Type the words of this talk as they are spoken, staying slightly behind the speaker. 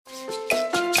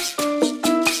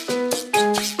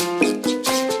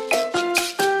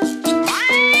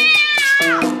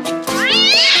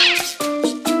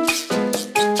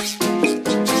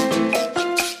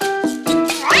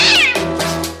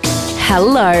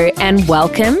and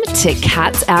welcome to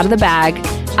Cats Out of the Bag.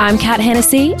 I'm Kat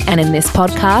Hennessy, and in this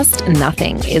podcast,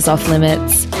 nothing is off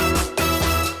limits.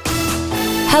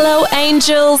 Hello,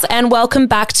 angels, and welcome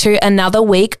back to another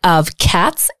week of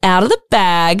Cats Out of the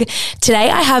Bag. Today,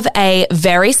 I have a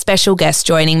very special guest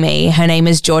joining me. Her name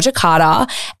is Georgia Carter,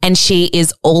 and she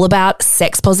is all about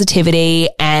sex positivity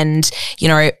and,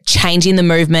 changing the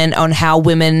movement on how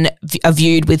women are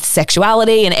viewed with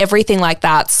sexuality and everything like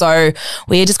that. So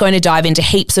we're just going to dive into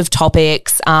heaps of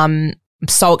topics. I'm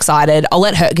so excited. I'll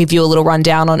let her give you a little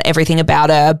rundown on everything about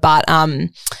her, but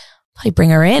I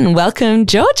bring her in. Welcome,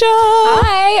 Georgia.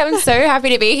 Hi, I'm so happy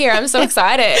to be here. I'm so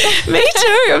excited. Me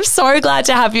too. I'm so glad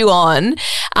to have you on.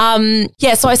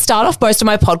 So I start off most of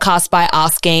my podcast by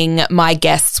asking my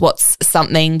guests what's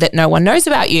something that no one knows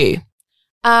about you.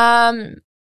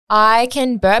 I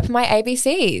can burp my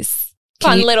ABCs.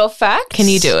 Fun little fact. Can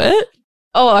you do it?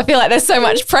 Oh, I feel like there's so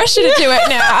much pressure to do it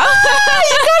now.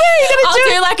 I'll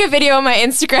do like a video on my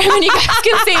Instagram and you guys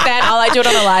can see that. I'll do it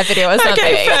on a live video or something.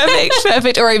 Okay,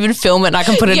 perfect. Or even film it and I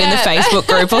can put it in the Facebook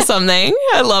group or something.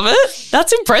 I love it.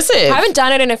 That's impressive. I haven't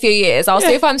done it in a few years. I'll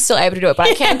see if I'm still able to do it, but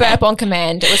I can burp on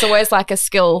command. It was always like a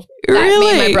skill that me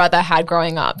and my brother had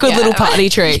growing up. Good little party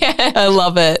trick. I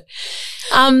love it.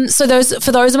 So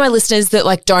for those of my listeners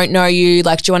that don't know you, do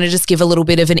you want to just give a little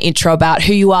bit of an intro about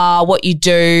who you are, what you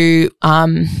do?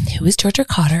 Who is Georgia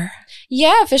Carter?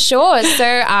 Yeah, for sure. So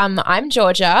I'm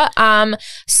Georgia.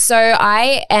 So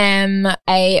I am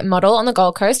a model on the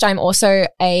Gold Coast. I'm also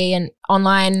an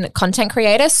online content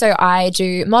creator. So I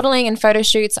do modeling and photo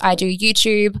shoots. I do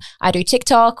YouTube. I do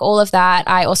TikTok, all of that.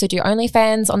 I also do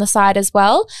OnlyFans on the side as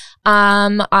well.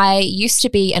 I used to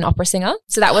be an opera singer.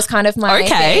 So that was kind of my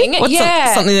thing. What's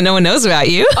something that no one knows about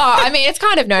you? It's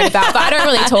kind of known about, but I don't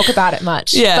really talk about it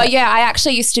much. Yeah. But yeah, I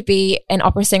actually used to be an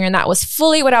opera singer and that was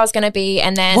fully what I was going to be.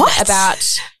 And then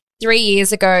about 3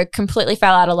 years ago, completely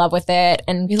fell out of love with it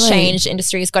and changed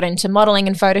industries, got into modeling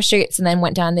and photo shoots and then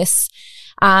went down this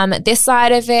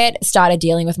side of it, started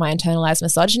dealing with my internalized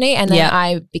misogyny. And then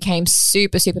I became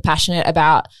super, super passionate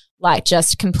about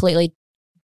just completely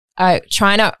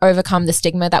trying to overcome the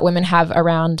stigma that women have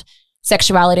around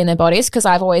sexuality in their bodies, because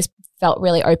I've always felt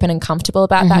really open and comfortable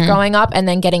about that growing up, and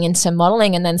then getting into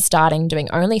modeling and then starting doing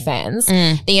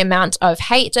OnlyFans. The amount of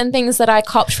hate and things that I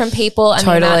copped from people and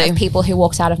the amount of people who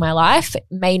walked out of my life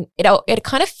made it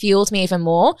kind of fueled me even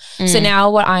more. So now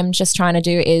what I'm just trying to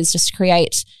do is just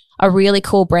create a really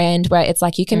cool brand where it's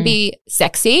you can be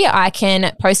sexy. I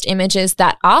can post images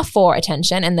that are for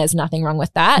attention and there's nothing wrong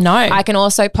with that. No. I can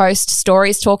also post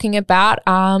stories talking about,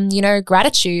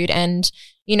 gratitude and,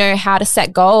 how to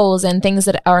set goals and things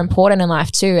that are important in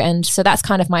life too. And so that's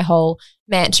kind of my whole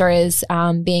mantra is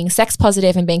being sex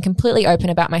positive and being completely open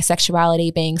about my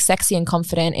sexuality, being sexy and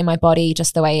confident in my body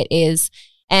just the way it is.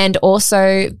 And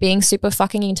also being super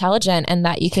fucking intelligent and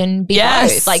that you can be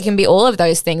both. You can be all of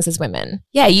those things as women.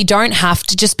 Yeah, you don't have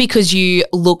to, just because you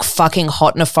look fucking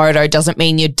hot in a photo doesn't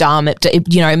mean you're dumb. It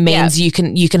means you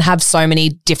can have so many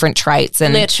different traits.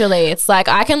 And literally, it's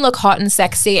I can look hot and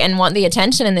sexy and want the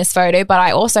attention in this photo, but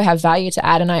I also have value to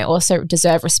add and I also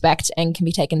deserve respect and can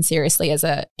be taken seriously as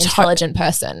an intelligent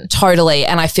person. Totally.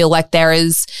 And I feel like there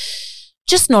is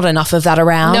just not enough of that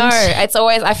around. No,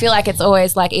 I feel like it's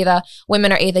always either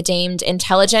women are either deemed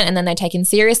intelligent and then they're taken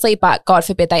seriously, but God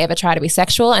forbid they ever try to be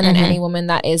sexual. And then any woman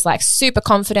that is super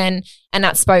confident and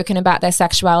that's spoken about their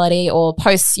sexuality or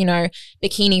posts,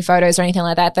 bikini photos or anything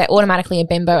like that, they're automatically a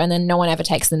bimbo and then no one ever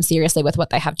takes them seriously with what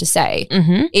they have to say.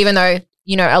 Even though,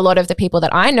 a lot of the people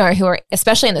that I know who are,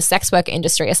 especially in the sex work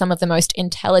industry, are some of the most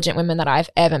intelligent women that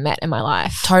I've ever met in my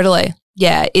life. Totally.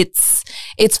 Yeah, it's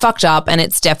fucked up and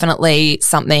it's definitely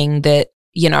something that,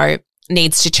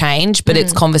 needs to change, but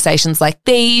it's conversations like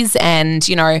these and,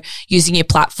 using your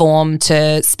platform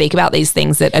to speak about these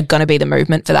things that are going to be the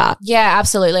movement for that. Yeah,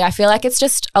 absolutely. I feel like it's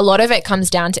just a lot of it comes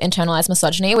down to internalized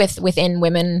misogyny within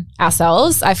women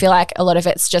ourselves. I feel like a lot of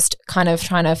it's just kind of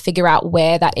trying to figure out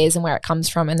where that is and where it comes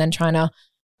from and then trying to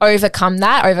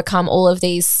overcome all of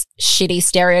these shitty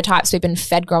stereotypes we've been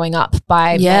fed growing up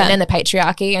by men and the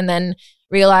patriarchy, and then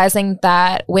realizing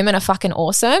that women are fucking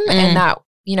awesome and that,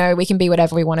 we can be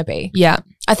whatever we want to be. Yeah.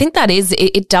 I think that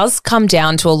it does come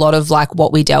down to a lot of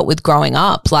what we dealt with growing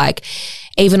up.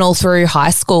 Even all through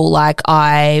high school,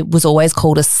 I was always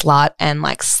called a slut and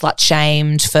slut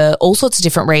shamed for all sorts of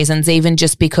different reasons, even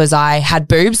just because I had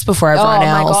boobs before everyone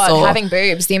else. Oh my God, having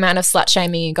boobs, the amount of slut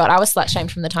shaming you got. I was slut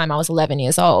shamed from the time I was 11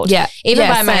 years old. Yeah. Even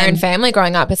by my own family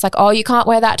growing up. It's you can't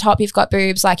wear that top, you've got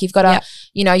boobs, you've got to,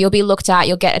 you'll be looked at,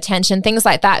 you'll get attention, things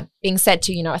like that being said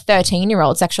to, a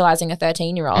 13-year-old, sexualizing a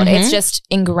 13-year-old. It's just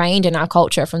ingrained in our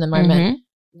culture from the moment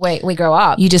we grow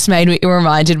up. You just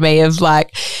reminded me of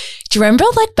like, do you remember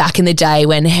like back in the day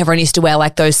when everyone used to wear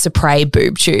like those Supre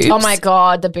boob tubes? Oh my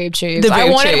God, the boob tubes. I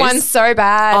wanted one so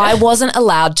bad. I wasn't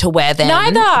allowed to wear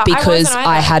them because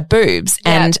I had boobs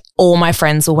and all my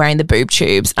friends were wearing the boob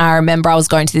tubes. I remember I was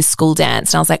going to this school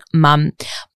dance and I was like, Mum,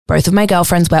 both of my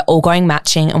girlfriends, we're all going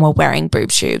matching and we're wearing boob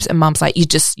tubes. And Mum's like,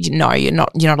 you're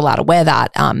not allowed to wear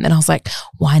that. And I was like,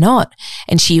 why not?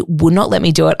 And she would not let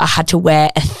me do it. I had to wear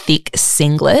a thick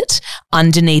singlet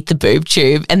underneath the boob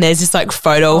tube. And there's this like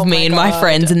photo of me and my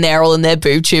friends and they're all in their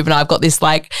boob tube. And I've got this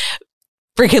like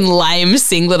freaking lame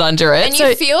singlet under it. And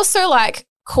you feel so like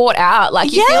caught out.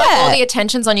 Like you feel like all the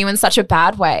attention's on you in such a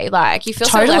bad way. Like you feel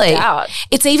so left out.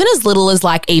 It's even as little as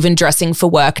like even dressing for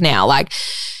work now. Like,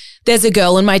 there's a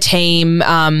girl in my team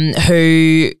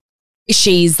who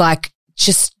she's like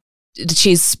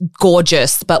she's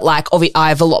gorgeous, but like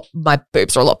my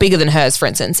boobs are a lot bigger than hers, for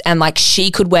instance. And like she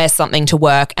could wear something to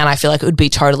work and I feel like it would be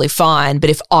totally fine. But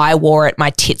if I wore it,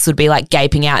 my tits would be like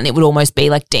gaping out and it would almost be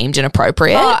like deemed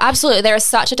inappropriate. Oh, absolutely. There is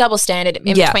such a double standard in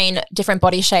between different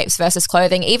body shapes versus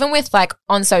clothing, even with like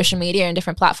on social media and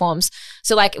different platforms.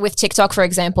 So like with TikTok, for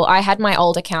example, I had my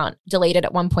old account deleted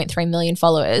at 1.3 million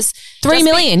followers. 3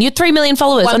 million? You had 3 million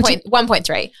followers?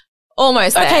 1.3.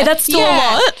 Almost there. Okay, that's still a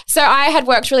lot. So I had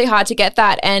worked really hard to get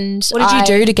that. And what did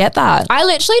you do to get that? I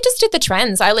literally just did the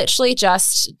trends. I literally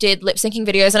just did lip syncing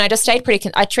videos and I just stayed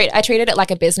I treated it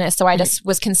like a business. So I just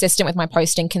was consistent with my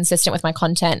posting, consistent with my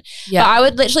content. Yeah. But I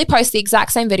would literally post the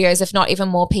exact same videos, if not even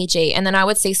more PG. And then I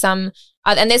would see some,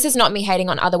 and this is not me hating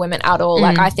on other women at all.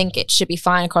 Like I think it should be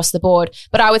fine across the board.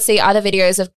 But I would see other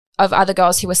videos of other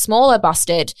girls who were smaller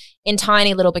busted in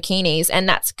tiny little bikinis, and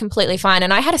that's completely fine.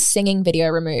 And I had a singing video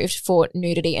removed for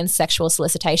nudity and sexual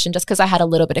solicitation just because I had a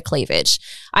little bit of cleavage.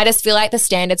 I just feel like the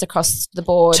standards across the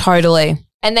board. Totally.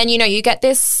 And then, you get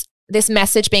this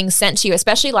message being sent to you,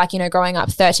 especially like, growing up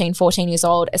 13, 14 years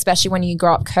old, especially when you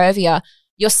grow up curvier,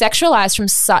 you're sexualized from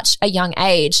such a young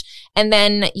age. And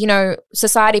then,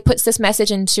 society puts this message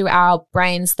into our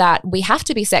brains that we have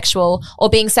to be sexual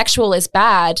or being sexual is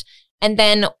bad. And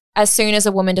then as soon as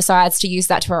a woman decides to use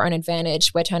that to her own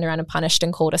advantage, we're turned around and punished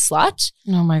and called a slut.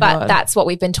 Oh my God. But that's what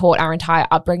we've been taught our entire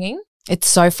upbringing. It's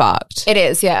so fucked. It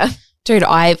is, yeah. Dude,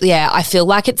 I feel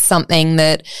like it's something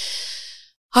that,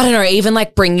 I don't know, even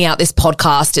like bringing out this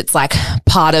podcast, it's like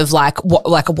part of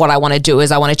what I want to do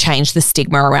is I want to change the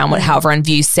stigma around how everyone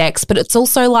views sex. But it's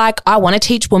also like I want to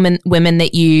teach women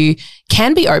that you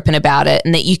can be open about it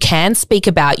and that you can speak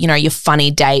about, your funny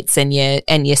dates and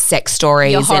your sex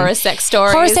stories. Your horror sex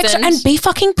stories. And be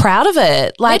fucking proud of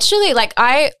it. Like, literally, like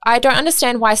I don't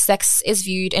understand why sex is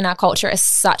viewed in our culture as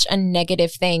such a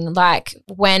negative thing. Like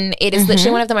when it is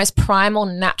literally one of the most primal,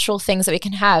 natural things that we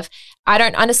can have. I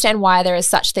don't understand why there is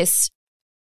such this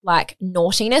like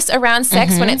naughtiness around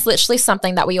sex when it's literally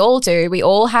something that we all do. We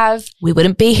all have. We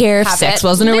wouldn't be here if sex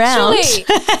wasn't around.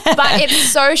 But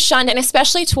it's so shunned, and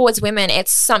especially towards women,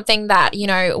 it's something that,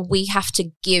 we have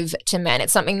to give to men.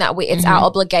 It's something that it's our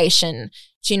obligation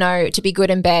to, to be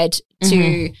good in bed,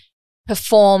 to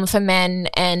perform for men.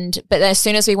 But as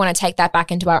soon as we want to take that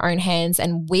back into our own hands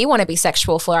and we want to be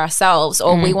sexual for ourselves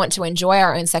or we want to enjoy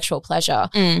our own sexual pleasure,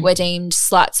 we're deemed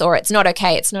sluts or it's not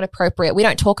okay, it's not appropriate. We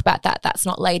don't talk about that. That's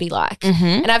not ladylike.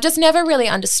 And I've just never really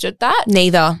understood that.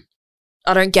 Neither.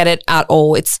 I don't get it at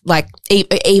all. It's like,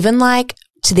 even like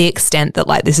to the extent that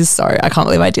like, this is so, I can't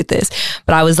believe I did this,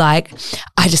 but I was like,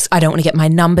 I don't want to get my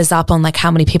numbers up on like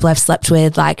how many people I've slept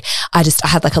with. Like I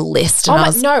had like a list.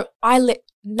 And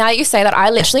now you say that, I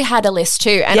literally had a list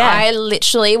too. And I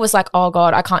literally was like, oh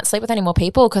God, I can't sleep with any more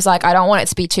people because like I don't want it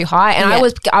to be too high. And I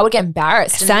would get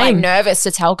embarrassed and like nervous to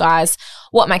tell guys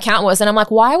what my count was. And I'm like,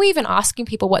 why are we even asking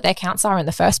people what their counts are in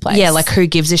the first place? Yeah, like who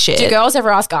gives a shit? Do girls ever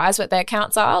ask guys what their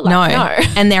counts are? Like, no.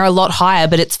 And they're a lot higher,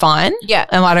 but it's fine. Yeah.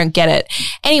 And I don't get it.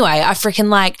 Anyway, I freaking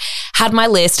like had my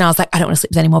list and I was like, I don't want to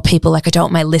sleep with any more people. Like I don't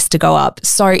want my list to go up.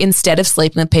 So instead of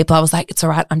sleeping with people, I was like, it's all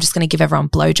right. I'm just going to give everyone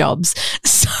blowjobs.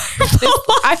 So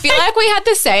I feel like we had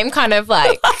the same kind of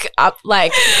like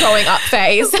growing up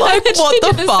phase. Like what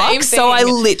the fuck? So I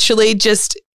literally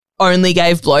just only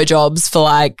gave blowjobs for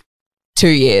like 2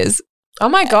 years. Oh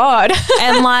my God.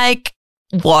 And like,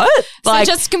 what? Like,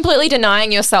 so just completely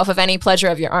denying yourself of any pleasure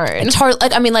of your own. Totally.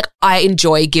 Like, I mean, like I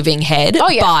enjoy giving head,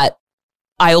 but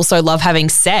I also love having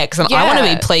sex and I want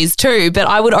to be pleased too, but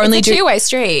I would only it's a two-way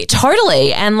street.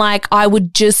 Totally. And like, I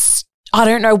would just, I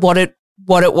don't know what it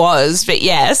was, but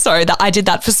yeah, so that I did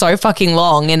that for so fucking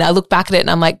long and I look back at it and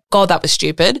I'm like, God, that was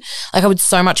stupid. Like I would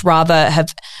so much rather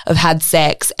have had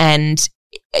sex and,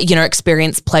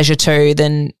 experience pleasure too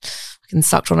than and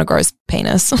sucked on a gross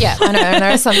penis. Yeah, I know. And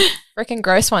there are some freaking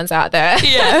gross ones out there.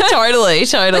 Yeah, totally.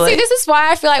 But see, this is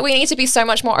why I feel like we need to be so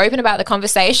much more open about the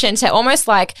conversation to almost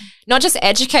like not just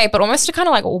educate, but almost to kind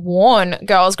of like warn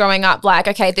girls growing up like,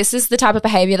 okay, this is the type of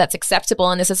behavior that's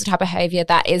acceptable and this is the type of behavior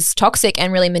that is toxic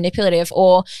and really manipulative,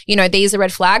 or, you know, these are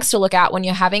red flags to look out when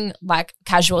you're having like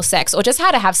casual sex, or just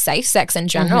how to have safe sex in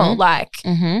general. Like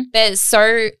there's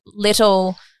so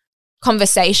little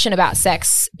conversation about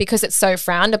sex because it's so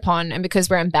frowned upon and because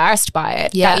we're embarrassed by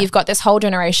it. Yeah. That you've got this whole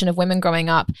generation of women growing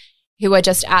up who are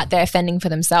just out there fending for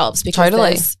themselves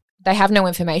because they have no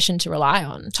information to rely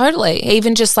on. Totally.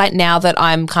 Even just like now that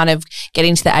I'm kind of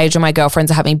getting to the age where my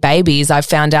girlfriends are having babies, I've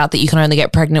found out that you can only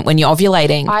get pregnant when you're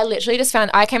ovulating. I literally just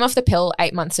I came off the pill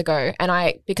 8 months ago,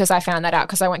 and because I found that out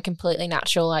because I went completely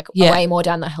natural, like way more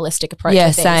down the holistic approach. Yeah,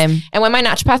 of things. same. And when my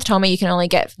naturopath told me you can only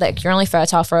get, like, you're only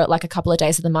fertile for like a couple of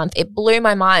days of the month, it blew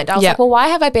my mind. I was like, well, why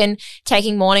have I been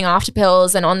taking morning after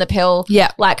pills and on the pill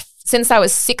like since I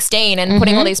was 16 and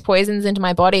putting all these poisons into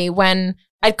my body when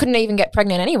I couldn't even get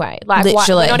pregnant anyway. Like,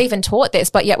 we're not even taught this,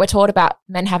 but yet we're taught about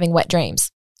men having wet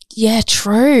dreams. Yeah,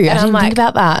 true. I didn't think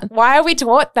about that. Why are we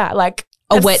taught that? Like,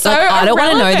 I don't want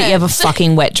to know that you have a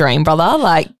fucking wet dream, brother.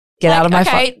 Like, get out of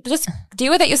my just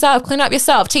deal with it yourself. Clean up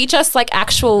yourself. Teach us like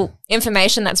actual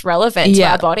information that's relevant to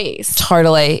our bodies.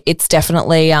 Totally. It's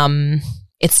definitely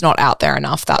it's not out there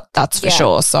enough. That's for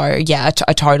sure. So yeah,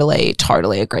 I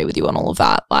totally agree with you on all of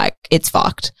that. Like, it's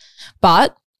fucked,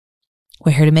 but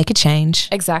we're here to make a change.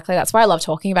 Exactly. That's why I love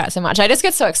talking about it so much. I just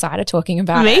get so excited talking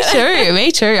about it.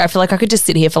 Me too. I feel like I could just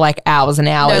sit here for like hours and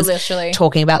hours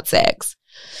talking about sex.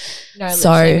 No,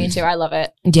 literally, me too. I love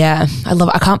it. Yeah, I love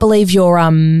it. I can't believe your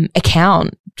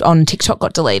account on TikTok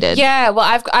got deleted. Yeah,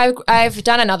 well, I've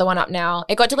done another one up now.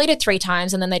 It got deleted 3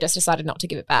 times and then they just decided not to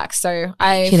give it back. So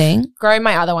I've grown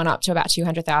my other one up to about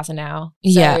 200,000 now.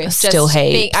 So still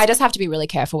hate. I just have to be really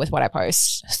careful with what I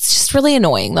post. It's just really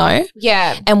annoying though.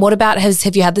 Yeah. And what about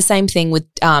have you had the same thing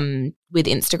with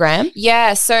Instagram?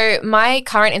 Yeah. So my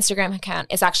current Instagram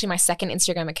account is actually my second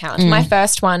Instagram account. My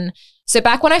first one. So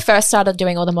back when I first started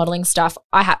doing all the modeling stuff,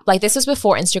 this was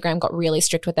before Instagram got really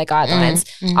strict with their guidelines.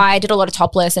 I did a lot of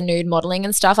topless and nude modeling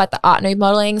and stuff, like the art nude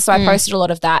modeling. So I posted a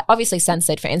lot of that, obviously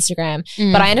censored for Instagram.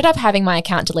 But I ended up having my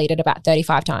account deleted about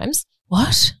 35 times.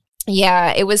 What?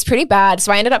 Yeah, it was pretty bad.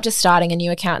 So I ended up just starting a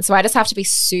new account. So I just have to be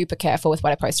super careful with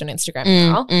what I post on Instagram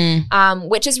now,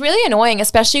 which is really annoying,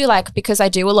 especially like because I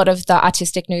do a lot of the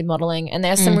artistic nude modeling and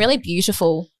there's some really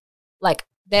beautiful, like,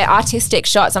 they're artistic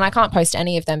shots and I can't post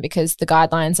any of them because the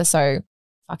guidelines are so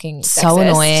fucking sexist. So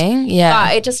annoying. Yeah.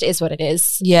 But it just is what it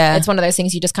is. Yeah. It's one of those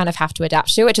things you just kind of have to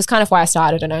adapt to, which is kind of why I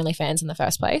started an OnlyFans in the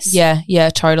first place. Yeah. Yeah,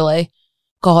 totally.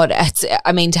 God,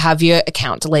 to have your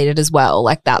account deleted as well,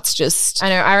 like that's just... I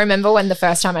know. I remember when the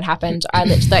first time it happened, I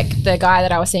literally, like the guy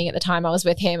that I was seeing at the time, I was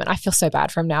with him and I feel so bad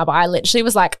for him now, but I literally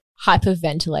was like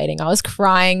hyperventilating. I was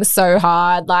crying so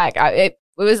hard. Like it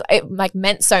like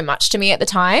meant so much to me at the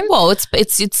time. Well, it's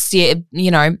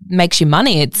you know, makes you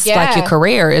money. It's like your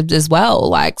career as well.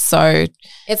 Like, so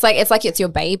it's like it's your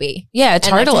baby. Yeah,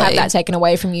 totally. And like to have that taken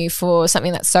away from you for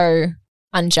something that's so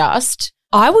unjust.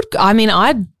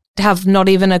 I'd have not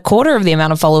even a quarter of the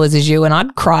amount of followers as you and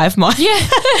I'd cry if my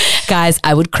guys,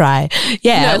 I would cry.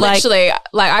 Yeah. No, literally,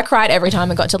 like I cried every time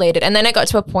it got deleted. And then it got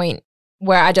to a point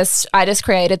where I just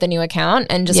created the new account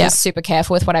and just was super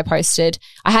careful with what I posted.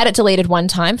 I had it deleted one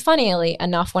time, funnily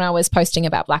enough, when I was posting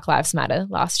about Black Lives Matter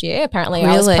last year. Apparently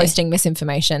I was posting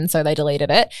misinformation, so they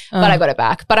deleted it, but I got it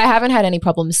back. But I haven't had any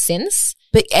problems since.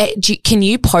 But can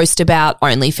you post about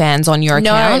OnlyFans on your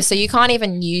account? No, so you can't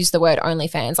even use the word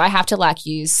OnlyFans. I have to like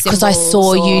use symbols. Because I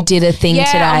saw you did a thing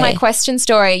today. On my question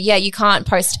story. Yeah, you can't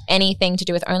post anything to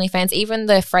do with OnlyFans. Even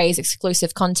the phrase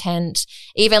exclusive content,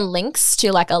 even links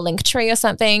to like a link tree or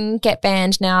something get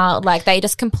banned now. Like they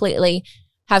just completely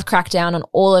have cracked down on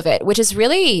all of it, which is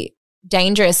really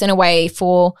dangerous in a way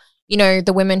for, you know,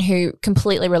 the women who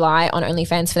completely rely on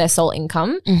OnlyFans for their sole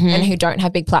income and who don't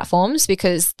have big platforms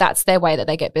because that's their way that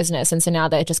they get business. And so now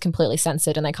they're just completely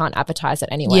censored and they can't advertise it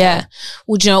anywhere. Yeah.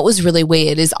 Well, do you know what was really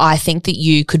weird is I think that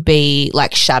you could be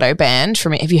like shadow banned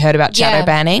from it. Have you heard about shadow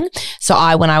banning? So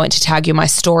when I went to tag you in my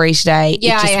story today,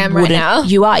 I am right now.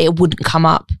 You are. It wouldn't come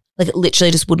up. Like it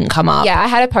literally just wouldn't come up. Yeah. I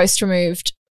had a post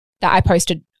removed that I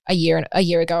posted a year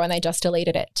ago and they just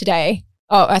deleted it today.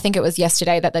 Oh, I think it was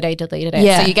yesterday that they deleted it.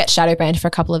 Yeah. So you get shadow banned for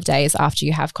a couple of days after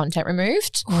you have content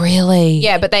removed. Really?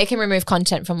 Yeah, but they can remove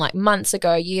content from like months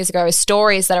ago, years ago,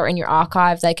 stories that are in your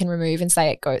archive. They can remove and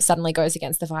say it suddenly goes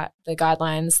against the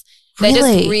guidelines. They're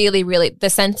just really, really, the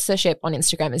censorship on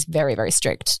Instagram is very, very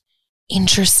strict.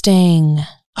 Interesting.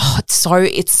 Oh,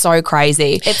 it's so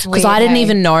crazy. It's because I didn't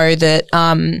even know that.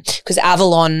 Because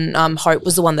Avalon Hope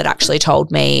was the one that actually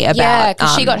told me about. Yeah,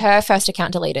 because she got her first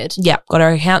account deleted. Yeah, got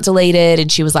her account deleted,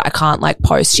 and she was like, I can't like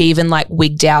post. She even like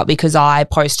wigged out because I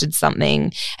posted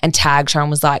something and tagged her and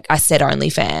was like, I said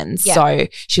OnlyFans. Yeah. So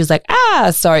she was like,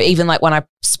 So even like when I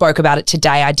spoke about it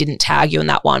today, I didn't tag you in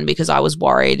that one because I was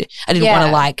worried. I didn't want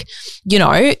to like, you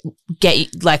know,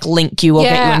 get like link you or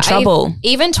get you in trouble.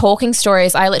 Even talking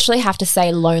stories, I literally have to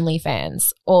say Lonely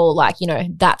Fans or like, you know,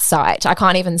 that site. I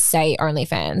can't even say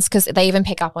OnlyFans because they even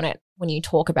pick up on it when you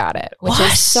talk about it, which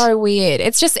is so weird.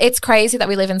 It's crazy that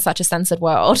we live in such a censored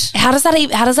world. How does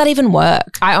that even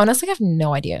work? I honestly have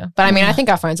no idea. But I mean, I think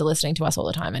our phones are listening to us all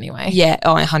the time anyway. Yeah,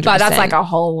 100%. But that's like a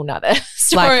whole nother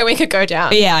story we could go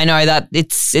down. Yeah, I know that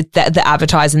the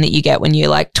advertising that you get when you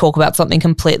like talk about something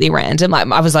completely random. Like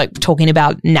I was like talking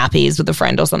about nappies with a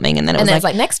friend or something, and then it was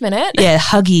like next minute. Yeah,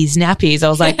 Huggies, nappies. I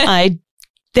was like,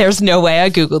 there's no way I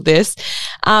Googled this.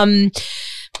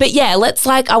 But yeah,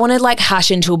 I want to like hash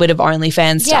into a bit of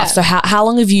OnlyFans stuff. So how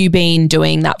long have you been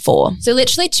doing that for? So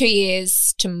literally 2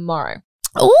 years tomorrow.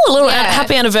 Oh, a little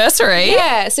happy anniversary.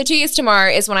 Yeah. So 2 years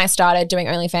tomorrow is when I started doing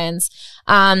OnlyFans.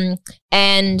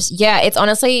 And yeah, it's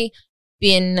honestly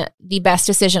been the best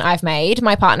decision I've made.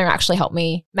 My partner actually helped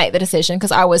me make the decision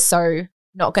because I was so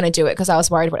not going to do it because I was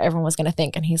worried what everyone was going to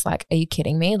think. And he's like, are you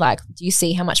kidding me? Like, do you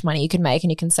see how much money you can make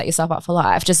and you can set yourself up for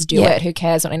life? Just do it. Who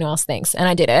cares what anyone else thinks? And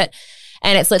I did it.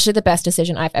 And it's literally the best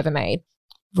decision I've ever made.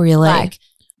 Really? Like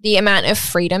the amount of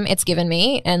freedom it's given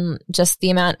me and just the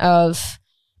amount of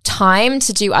time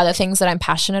to do other things that I'm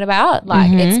passionate about. Like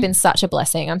it's been such a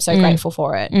blessing. I'm so grateful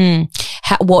for it.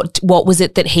 What was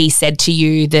it that he said to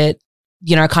you that,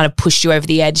 you know, kind of pushed you over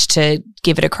the edge to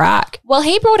give it a crack? Well,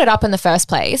 he brought it up in the first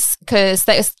place because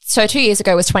 2 years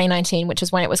ago was 2019, which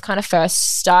is when it was kind of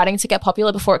first starting to get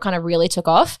popular before it kind of really took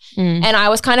off. And I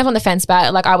was kind of on the fence about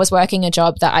it. Like I was working a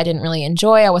job that I didn't really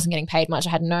enjoy. I wasn't getting paid much.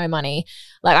 I had no money.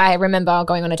 Like I remember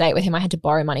going on a date with him. I had to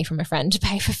borrow money from a friend to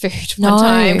pay for food one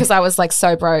time because I was like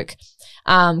so broke.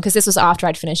 Because this was after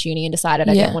I'd finished uni and decided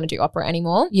I didn't want to do opera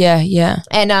anymore. Yeah.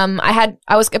 And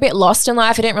I was a bit lost in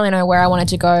life. I didn't really know where I wanted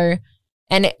to go.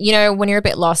 And, you know, when you're a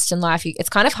bit lost in life, it's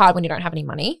kind of hard when you don't have any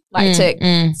money, like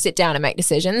to sit down and make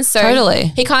decisions. So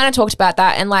he kind of talked about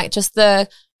that and like just the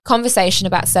conversation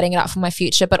about setting it up for my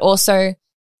future, but also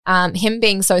him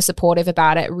being so supportive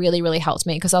about it really, really helped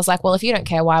me because I was like, well, if you don't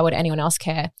care, why would anyone else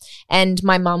care? And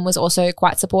my mum was also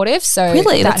quite supportive. So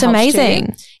really, that's amazing.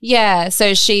 Too. Yeah.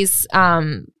 So she's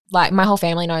like my whole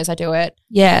family knows I do it.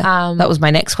 Yeah. That was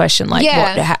my next question. Like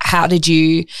how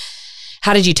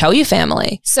did you tell your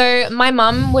family? So my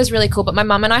mum was really cool, but my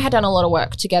mum and I had done a lot of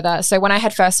work together. So when I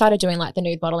had first started doing like the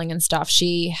nude modeling and stuff,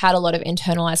 she had a lot of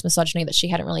internalized misogyny that she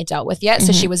hadn't really dealt with yet.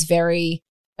 So she was very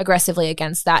aggressively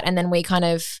against that. And then we kind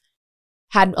of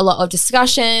had a lot of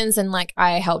discussions and like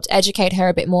I helped educate her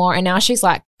a bit more. And now she's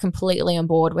like completely on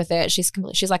board with it. She's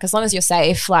like, as long as you're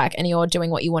safe, like, and you're doing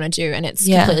what you want to do and it's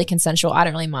completely consensual, I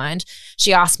don't really mind.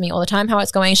 She asks me all the time how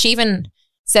it's going. She even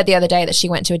said the other day that she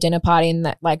went to a dinner party and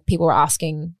that like people were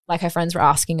asking, like her friends were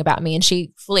asking about me and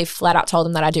she fully flat out told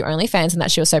them that I do OnlyFans and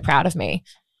that she was so proud of me.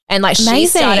 And like she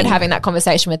started having that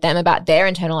conversation with them about their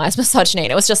internalized misogyny.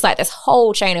 And it was just like this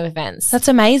whole chain of events. That's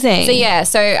amazing. So yeah,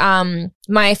 so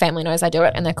my family knows I do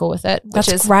it and they're cool with it. Which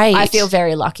is great. I feel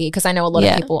very lucky because I know a lot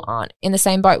of people aren't in the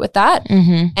same boat with that.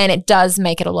 And it does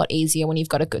make it a lot easier when you've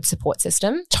got a good support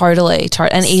system. Totally.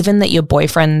 And even that your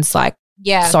boyfriend's like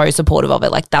so supportive of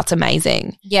it. Like that's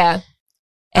amazing. Yeah.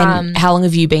 And how long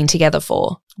have you been together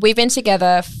for? We've been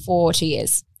together for 2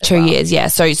 years. 2 years, yeah.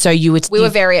 So you would... We were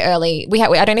very early.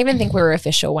 I don't even think we were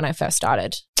official when I first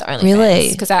started the OnlyFans.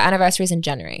 Really? Because our anniversary is in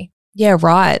January. Yeah,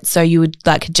 right. So you would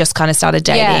like just kind of started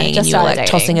dating and you were like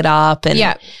tossing it up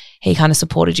and he kind of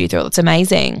supported you through it. It's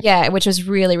amazing. Yeah, which was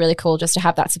really, really cool just to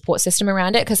have that support system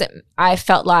around it because I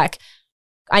felt like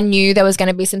I knew there was going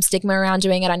to be some stigma around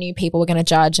doing it. I knew people were going to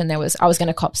judge and I was going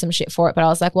to cop some shit for it. But I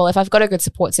was like, well, if I've got a good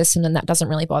support system, then that doesn't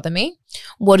really bother me.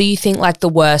 What do you think like the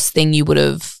worst thing you would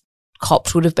have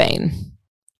copped would have been?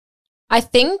 I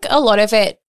think a lot of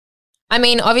it, I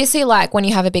mean, obviously like when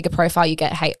you have a bigger profile, you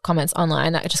get hate comments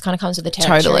online. That just kind of comes with the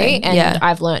territory. Totally. And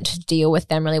I've learned to deal with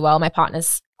them really well. My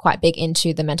partner's quite big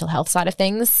into the mental health side of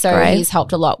things. So he's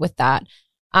helped a lot with that.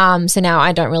 So now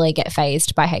I don't really get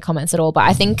fazed by hate comments at all. But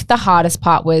I think the hardest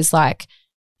part was like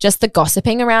just the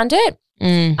gossiping around it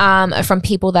from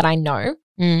people that I know.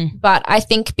 But I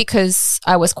think because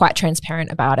I was quite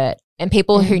transparent about it and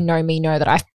people who know me know that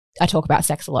I talk about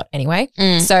sex a lot anyway.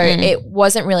 So it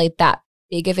wasn't really that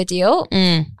big of a deal.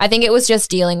 I think it was just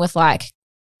dealing with like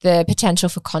the potential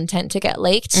for content to get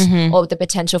leaked or the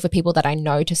potential for people that I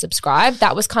know to subscribe.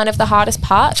 That was kind of the hardest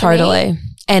part. Totally.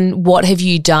 And what have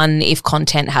you done if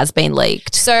content has been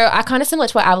leaked? So I kind of similar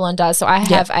to what Avalon does. So I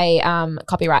have a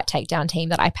copyright takedown team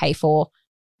that I pay for,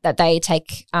 that they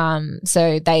take,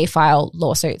 so they file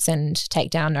lawsuits and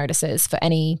take down notices for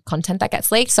any content that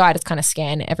gets leaked. So I just kind of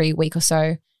scan every week or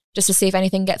so just to see if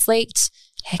anything gets leaked.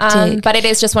 But it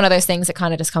is just one of those things that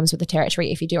kind of just comes with the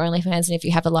territory. If you do OnlyFans and if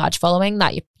you have a large following,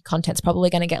 that your content's probably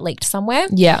going to get leaked somewhere.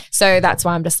 Yeah. So that's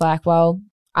why I'm just like, well,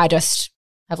 I just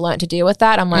have learned to deal with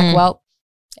that. I'm like, well,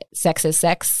 sex is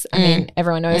sex. I mean,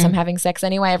 everyone knows I'm having sex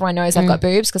anyway. Everyone knows I've got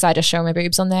boobs because I just show my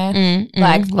boobs on there.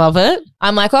 Like, love it.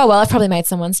 I'm like, oh, well, I've probably made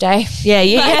someone's day. Yeah.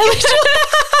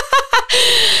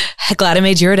 Glad I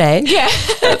made your day. Yeah.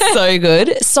 That's so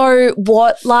good. So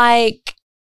what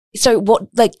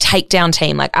takedown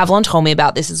team, like Avalon told me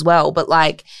about this as well, but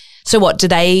like, so what, do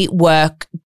they work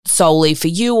solely for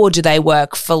you or do they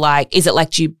work for like, is it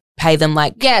like, do you pay them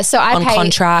like so on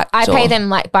contract? I pay them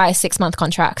like by 6-month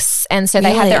contracts. And so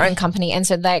they have their own company. And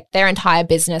so their entire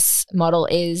business model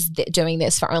is doing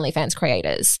this for OnlyFans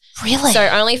creators. Really? So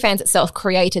OnlyFans itself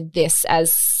created this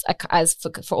as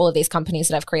for all of these companies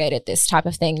that have created this type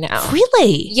of thing now.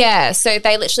 Really? Yeah. So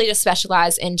they literally just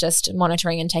specialize in just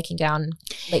monitoring and taking down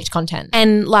leaked content.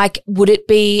 And like, would it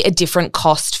be a different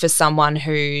cost for someone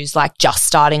who's like just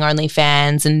starting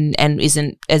OnlyFans and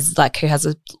isn't as like who has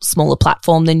a smaller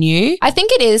platform than you? I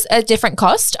think it is a different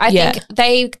cost. I think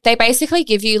they basically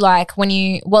give you like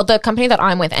the company that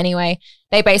I'm with anyway,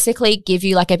 they basically give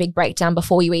you like a big breakdown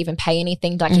before you even pay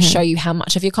anything, like to show you how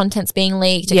much of your content's being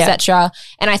leaked, etc.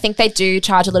 And I think they do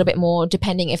charge a little bit more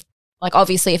depending if like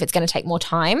obviously if it's going to take more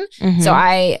time. So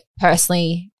I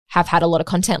personally have had a lot of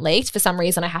content leaked. For some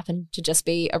reason I happen to just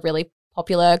be a really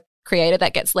popular creator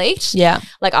that gets leaked. Yeah.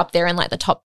 Like up there in like the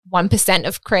top 1%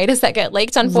 of creators that get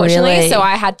leaked, unfortunately. Really? So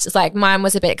I had to like, mine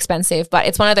was a bit expensive, but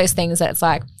it's one of those things that it's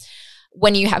like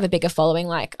when you have a bigger following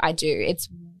like I do, it's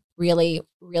really,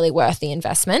 really worth the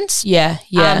investment. Yeah.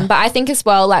 But I think as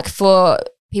well, like for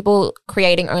people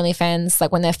creating OnlyFans,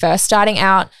 like when they're first starting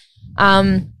out,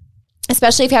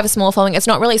 especially if you have a small following, it's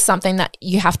not really something that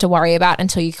you have to worry about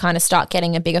until you kind of start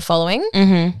getting a bigger following.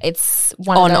 It's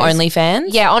one of those, OnlyFans?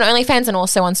 Yeah, on OnlyFans and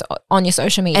also on your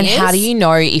social media. And how do you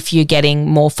know if you're getting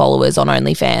more followers on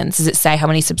OnlyFans? Does it say how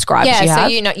many subscribers you have? Yeah,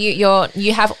 so you know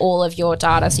you have all of your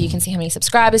data, so you can see how many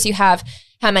subscribers you have,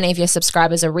 how many of your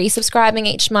subscribers are resubscribing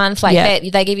each month.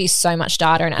 Like they give you so much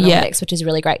data and analytics, which is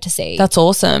really great to see. That's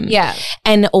awesome. Yeah.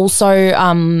 And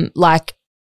also like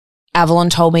Avalon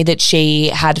told me that she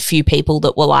had a few people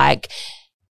that were like,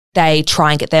 they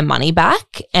try and get their money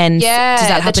back. And does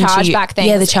that happen the to you? chargeback thing.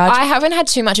 Yeah, the charge. I haven't had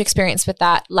too much experience with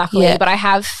that, luckily, but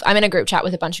I'm in a group chat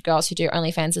with a bunch of girls who do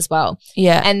OnlyFans as well.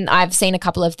 Yeah. And I've seen a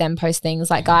couple of them post things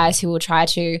like guys who will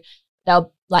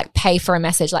they'll like pay for a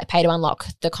message, like pay to unlock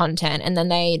the content. And then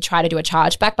they try to do a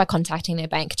chargeback by contacting their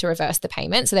bank to reverse the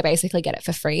payment. So they basically get it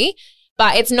for free.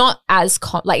 But it's not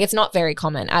it's not very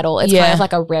common at all. It's kind of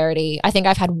like a rarity. I think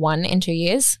I've had 1 in 2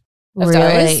 years of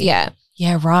those. Yeah.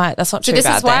 Yeah, right. That's not too bad. So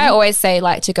this is why I always say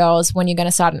like to girls when you're going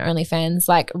to start an OnlyFans,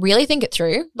 like really think it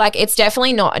through. Like it's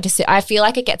definitely not I feel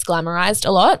like it gets glamorized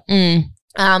a lot.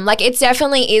 Like it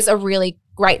definitely is a really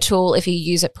great tool if you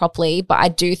use it properly, but I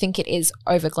do think it is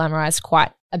over glamorized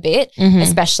quite a bit,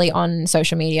 especially on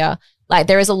social media. Like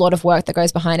there is a lot of work that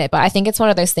goes behind it, but I think it's one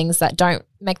of those things that don't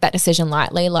make that decision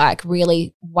lightly, like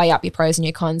really weigh up your pros and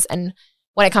your cons. And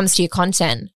when it comes to your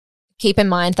content, keep in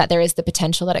mind that there is the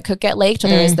potential that it could get leaked or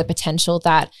there is the potential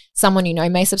that someone you know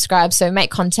may subscribe. So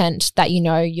make content that you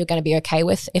know you're going to be okay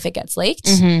with if it gets leaked.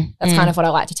 That's kind of what I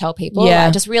like to tell people. Yeah.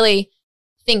 Like just really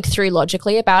think through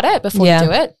logically about it before you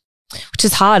do it. Which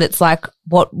is hard. It's like,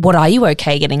 what are you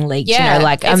okay getting leaked? Yeah, you know,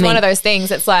 like it's one of those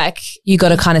things. It's like you got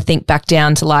to kind of think back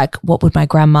down to like, what would I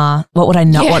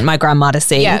not want my grandma to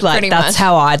see? Yeah, like that's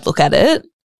how I'd look at it.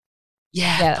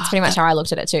 Yeah, that's pretty much how I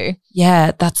looked at it too.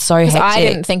 Yeah, that's so hectic. I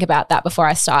didn't think about that before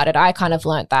I started. I kind of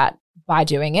learnt that by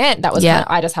doing it. That was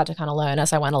I just had to kind of learn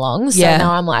as I went along. So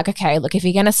now I'm like, okay, look, if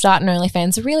you're going to start an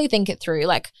OnlyFans, really think it through.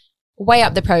 Like weigh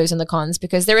up the pros and the cons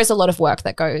because there is a lot of work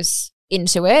that goes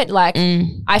into it. Like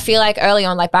I feel like early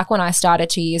on, like back when I started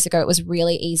 2 years ago, it was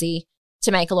really easy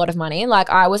to make a lot of money. Like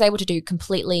I was able to do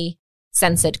completely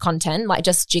censored content, like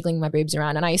just jiggling my boobs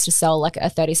around. And I used to sell like a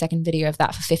 30-second video of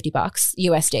that for $50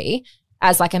 USD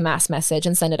as like a mass message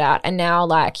and send it out. And now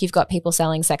like you've got people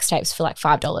selling sex tapes for like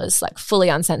 $5, like fully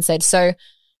uncensored. So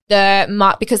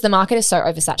because the market is so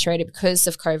oversaturated because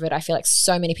of COVID, I feel like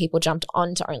so many people jumped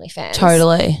onto OnlyFans.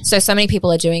 Totally. So many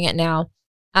people are doing it now.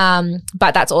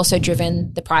 But that's also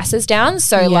driven the prices down.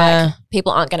 So like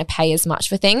people aren't going to pay as much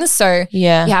for things. So you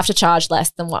have to charge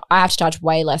less than what I have to charge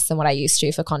way less than what I used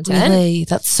to for content. Really?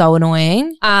 That's so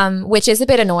annoying. Which is a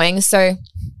bit annoying. So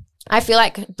I feel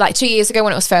like 2 years ago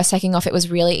when it was first taking off, it was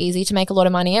really easy to make a lot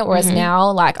of money. Whereas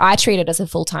now, like I treat it as a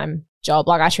full-time job.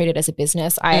 Like I treat it as a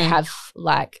business. I have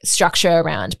like structure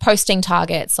around posting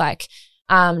targets, like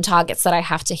targets that I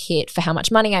have to hit for how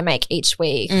much money I make each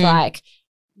week, like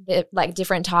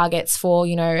different targets for,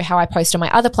 you know, how I post on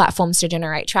my other platforms to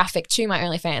generate traffic to my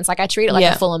OnlyFans. Like I treat it like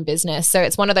a full-on business. So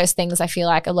it's one of those things I feel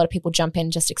like a lot of people jump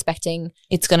in just expecting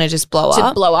it's going to just blow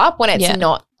up when it's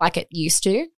not like it used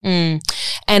to.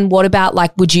 And what about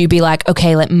like, would you be like,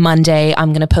 okay, like Monday, I'm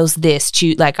going to post this,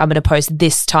 like I'm going to post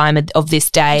this time of this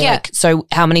day. Yeah. Like, so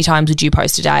how many times would you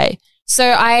post a day?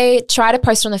 So I try to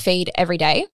post on the feed every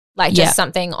day. Like just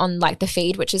something on like the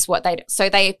feed, which is what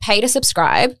they pay to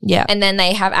subscribe. Yeah. And then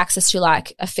they have access to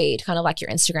like a feed, kind of like your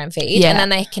Instagram feed. Yeah. And then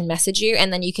they can message you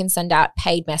and then you can send out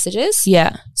paid messages.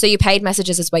 Yeah. So your paid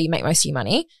messages is where you make most of your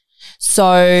money.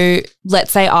 So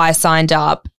let's say I signed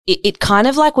up. It kind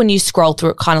of like when you scroll through,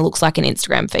 it kind of looks like an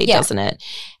Instagram feed, doesn't it?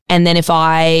 And then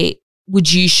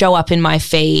would you show up in my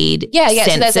feed? Yeah. So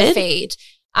censored? there's a feed.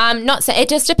 It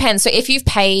just depends. So if you've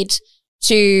paid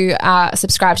to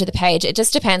subscribe to the page, it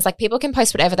just depends. Like people can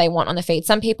post whatever they want on the feed.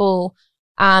 Some people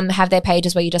have their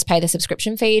pages where you just pay the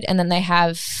subscription feed and then they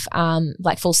have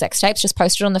like full sex tapes just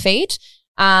posted on the feed.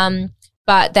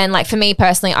 But then like for me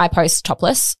personally, I post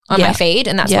topless on my feed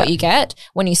and that's what you get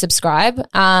when you subscribe.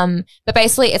 But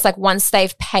basically it's like once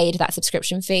they've paid that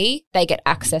subscription fee, they get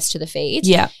access to the feed.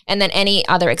 Yeah. And then any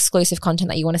other exclusive content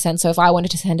that you want to send. So if I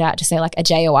wanted to send out to say like a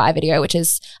JOI video, which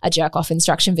is a jerk off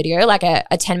instruction video, like a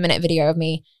 10-minute video of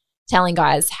me telling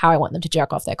guys how I want them to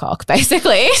jerk off their cock,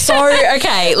 basically. So,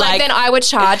 okay. like then I would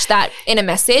charge that in a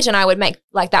message and I would make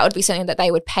like that would be something that they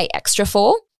would pay extra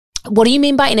for. What do you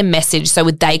mean by in a message? So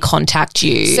would they contact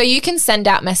you? So you can send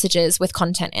out messages with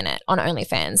content in it on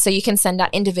OnlyFans. So you can send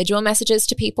out individual messages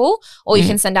to people or you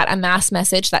can send out a mass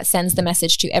message that sends the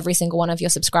message to every single one of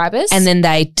your subscribers. And then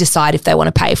they decide if they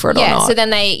want to pay for it or not. Yeah, so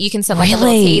then you can send like a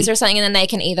little teaser or something and then they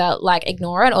can either like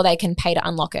ignore it or they can pay to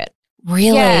unlock it.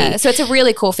 Really? Yeah, so it's a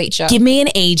really cool feature. Give me an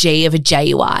EG of a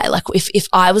JUI. Like if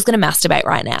I was going to masturbate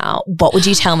right now, what would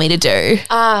you tell me to do?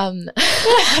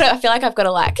 I feel like I've got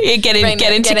to like get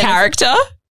into character.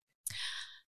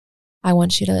 I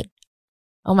want you to.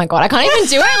 Oh my God, I can't even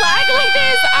do it like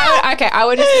this. I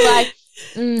would just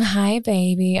be like, hi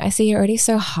baby, I see you're already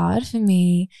so hard for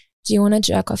me. Do you want to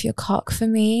jerk off your cock for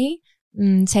me?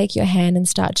 Take your hand and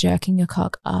start jerking your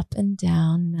cock up and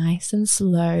down, nice and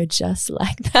slow, just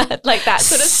like that, like that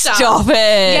sort of stuff. Stop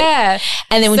it. Yeah.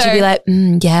 And then would you be like,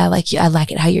 yeah, like I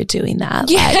like it how you're doing that.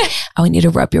 Yeah. Like, I want you to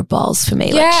rub your balls for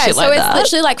me. Yeah. Like shit So like it's that.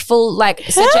 literally like full, like,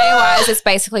 so JOIs is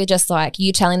basically just like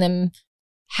you telling them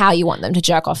how you want them to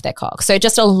jerk off their cock. So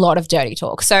just a lot of dirty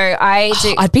talk. So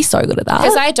I'd be so good at that.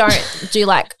 Because I don't do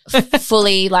like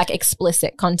fully like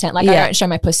explicit content. Like I don't show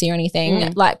my pussy or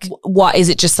anything. Like what is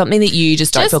it? Just something that you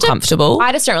just don't feel comfortable?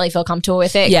 I just don't really feel comfortable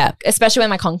with it. Yeah. Especially when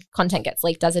my content gets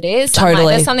leaked as it is. Totally.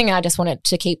 Like, there's something I just wanted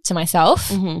to keep to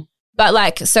myself. But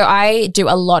like, so I do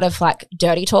a lot of like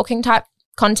dirty talking type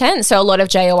content. So a lot of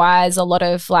JOIs, a lot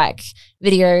of like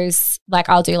videos, like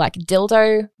I'll do like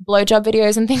dildo blowjob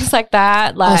videos and things like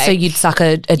that. Like, so you'd suck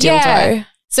a dildo. Yeah.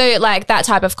 So like that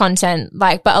type of content,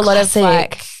 like, but a lot of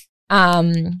like,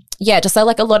 just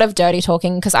like a lot of dirty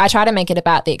talking because I try to make it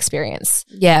about the experience.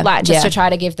 Yeah. Like just to try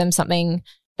to give them something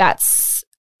that's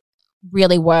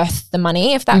really worth the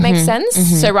money, if that makes sense.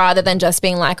 So rather than just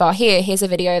being like, oh, here's a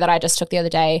video that I just took the other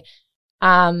day,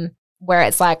 where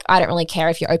it's like, I don't really care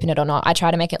if you open it or not. I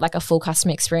try to make it like a full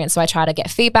customer experience. So I try to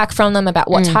get feedback from them about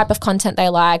what type of content they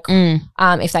like,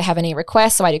 if they have any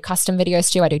requests. So I do custom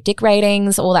videos too. I do dick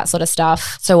ratings, all that sort of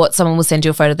stuff. So what, someone will send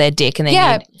you a photo of their dick and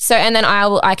then So, and then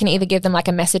I can either give them like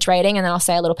a message rating and then I'll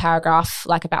say a little paragraph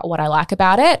like about what I like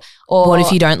about it. Or what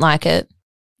if you don't like it?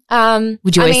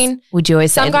 Would you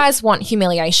always say some guys want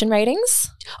humiliation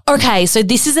ratings? Okay, so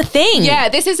this is a thing. Yeah,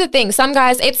 this is a thing. Some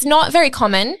guys, it's not very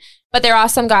common, but there are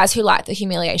some guys who like the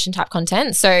humiliation type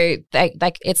content. So they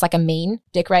like it's like a mean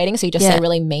dick rating. So you just say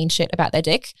really mean shit about their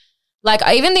dick. Like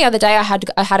even the other day, I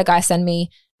had a guy send me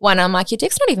one. I'm like, your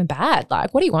dick's not even bad.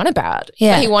 Like, what do you want about?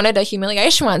 Yeah, but he wanted a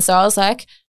humiliation one. So I was like,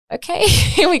 okay,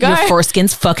 here we go. Your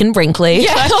foreskin's fucking wrinkly.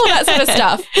 Yeah, all that sort of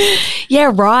stuff.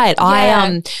 Yeah, right.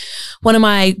 Yeah. One of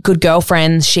my good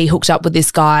girlfriends, she hooked up with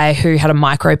this guy who had a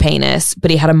micro penis,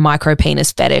 but he had a micro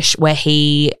penis fetish where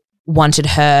he wanted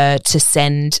her to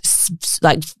send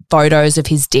like photos of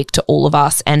his dick to all of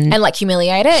us and like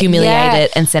humiliate it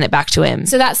it and send it back to him.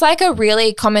 So that's like a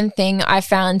really common thing I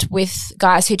found with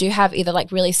guys who do have either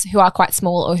like really, who are quite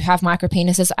small or who have micro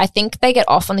penises. I think they get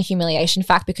off on the humiliation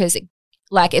fact because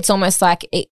it's almost like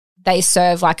they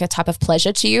serve like a type of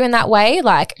pleasure to you in that way.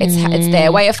 Like it's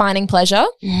their way of finding pleasure,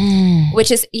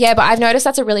 which is, but I've noticed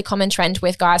that's a really common trend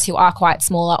with guys who are quite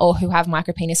smaller or who have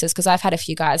micro penises, because I've had a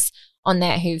few guys on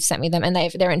there who've sent me them and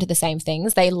they're into the same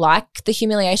things. They like the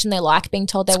humiliation. They like being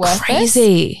told they're worthless.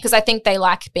 Crazy. Because I think they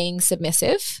like being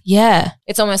submissive. Yeah.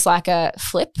 It's almost like a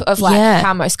flip of like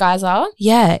how most guys are.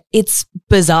 Yeah. It's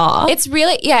bizarre. It's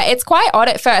really, it's quite odd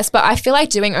at first, but I feel like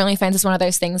doing OnlyFans is one of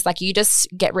those things like you just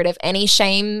get rid of any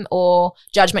shame or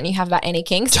judgment you have about any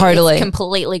kinks. Totally. It's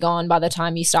completely gone by the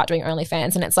time you start doing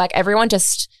OnlyFans, and it's like everyone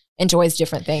just enjoys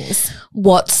different things.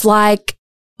 What's like,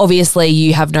 obviously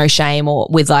you have no shame, or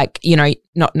with like, you know,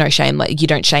 not no shame, like you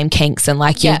don't shame kinks and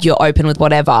like you're open with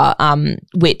whatever,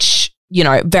 which, you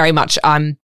know, very much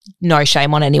no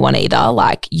shame on anyone either.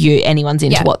 Like anyone's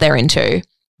into what they're into.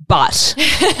 But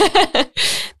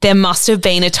there must have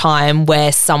been a time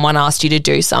where someone asked you to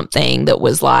do something that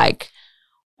was like,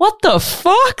 what the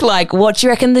fuck? Like, what do you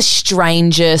reckon the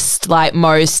strangest, like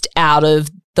most out of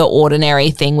the ordinary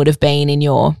thing would have been in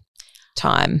your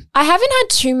time? I haven't had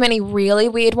too many really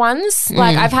weird ones.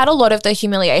 Like I've had a lot of the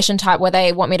humiliation type where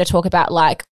they want me to talk about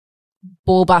like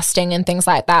ball busting and things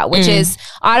like that, which is,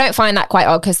 I don't find that quite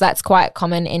odd because that's quite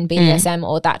common in BDSM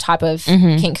or that type of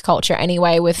kink culture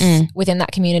anyway within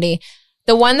that community.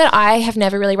 The one that I have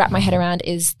never really wrapped my head around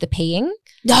is the peeing.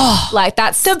 Oh, like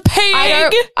that's the peeing.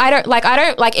 I don't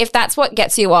like if that's what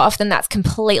gets you off, then that's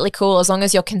completely cool as long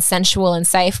as you're consensual and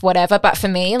safe, whatever. But for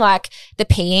me, like the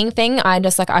peeing thing, I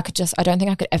don't think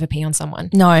I could ever pee on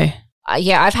someone. No. I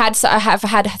have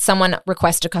had someone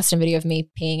request a custom video of me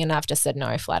peeing and I've just said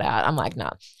no flat out. I'm like,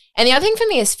 no. And the other thing for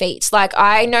me is feet. Like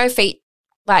I know feet,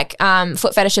 like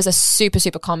foot fetishes are super,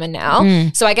 super common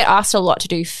now. So I get asked a lot to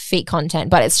do feet content,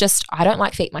 but it's just, I don't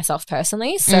like feet myself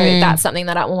personally. So that's something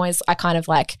that I kind of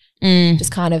like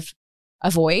just kind of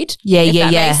avoid. If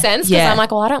that makes sense. Because I'm like,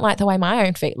 well, I don't like the way my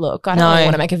own feet look. I don't really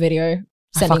want to make a video.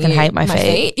 I fucking hate my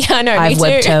feet. Yeah, I know. I have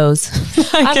webbed toes.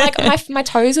 I'm like, my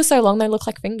toes are so long they look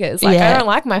like fingers. Like I don't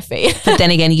like my feet. But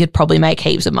then again, you could probably make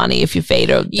heaps of money if your feet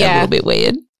are a little bit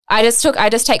weird. I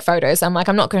just take photos. I'm like,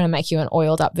 I'm not going to make you an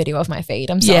oiled up video of my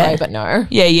feet. I'm sorry, but no.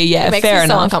 Yeah. It makes me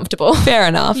so uncomfortable. Fair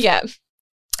enough. Yeah.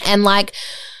 And like,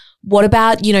 what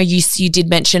about, you know, you did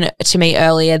mention to me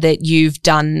earlier that you've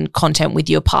done content with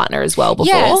your partner as well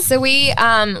before. Yeah. So we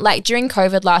like during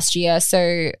COVID last year.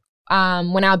 So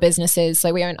when our businesses,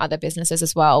 so we own other businesses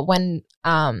as well. When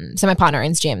so my partner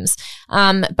owns gyms,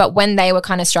 but when they were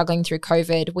kind of struggling through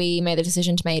COVID, we made the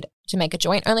decision to make a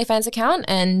joint OnlyFans account,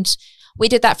 and we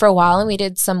did that for a while. And we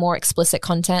did some more explicit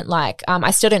content, like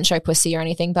I still didn't show pussy or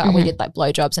anything, but we did like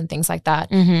blowjobs and things like that,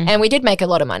 and we did make a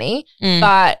lot of money.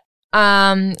 But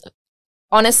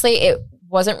honestly, it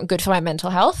wasn't good for my mental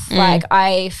health. Like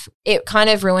it kind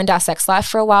of ruined our sex life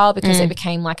for a while because it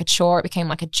became like a chore. It became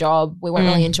like a job. We weren't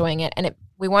really enjoying it. And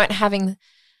we weren't having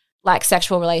like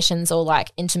sexual relations or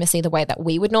like intimacy the way that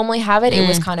we would normally have it. It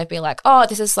was kind of be like, oh,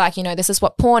 this is like, you know, this is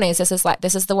what porn is. This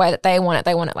is the way that they want it.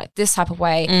 They want it like this type of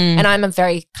way. And I'm a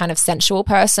very kind of sensual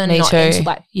person. Me not too. into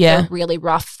like the really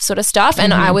rough sort of stuff.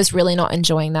 And I was really not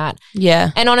enjoying that.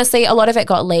 Yeah. And honestly, a lot of it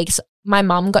got leaked. My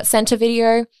mum got sent a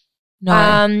video.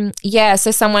 No. So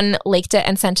someone leaked it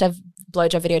and sent a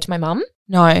blowjob video to my mum.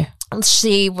 No.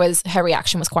 Her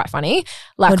reaction was quite funny.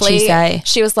 Luckily, what'd she say?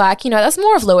 She was like, you know, that's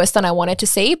more of Lewis than I wanted to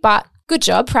see, but good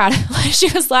job, proud. She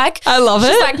was like, I love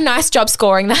it. She's like, nice job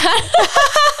scoring that.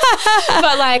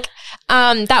 But like,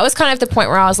 that was kind of the point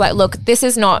where I was like, look, this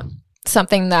is not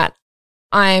something that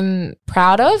I'm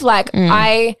proud of. Like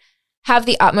I have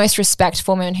the utmost respect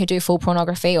for women who do full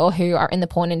pornography or who are in the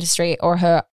porn industry or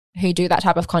who do that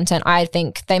type of content. I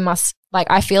think they must, like,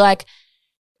 I feel like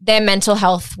their mental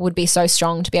health would be so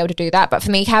strong to be able to do that. But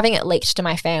for me, having it leaked to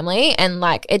my family and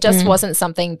like, it just wasn't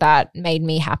something that made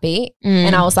me happy.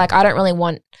 And I was like, I don't really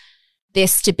want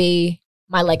this to be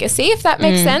my legacy, if that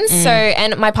makes sense. So,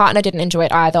 and my partner didn't enjoy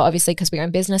it either, obviously, because we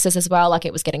own businesses as well. Like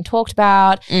it was getting talked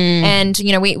about. And,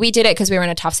 you know, we did it because we were in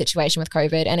a tough situation with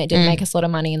COVID and it did make us a lot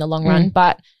of money in the long run.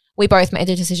 But we both made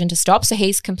the decision to stop. So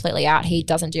he's completely out. He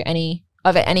doesn't do any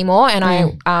of it anymore, and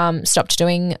I stopped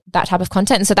doing that type of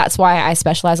content. And so that's why I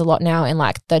specialize a lot now in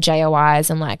like the JOIs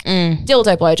and like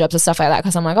dildo blowjobs and stuff like that,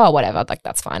 because I'm like, oh, whatever, like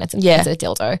that's fine. It's a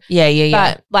dildo. Yeah.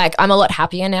 But like I'm a lot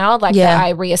happier now, like that I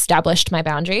reestablished my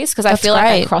boundaries, because I feel like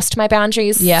I crossed my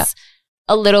boundaries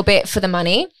a little bit for the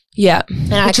money. Yeah.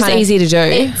 And which is easy to do.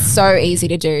 It's so easy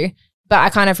to do. But I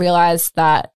kind of realized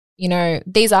that, you know,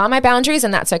 these are my boundaries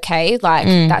and that's okay. Like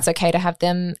that's okay to have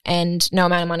them and no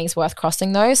amount of money is worth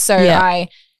crossing those. So I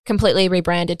completely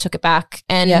rebranded, took it back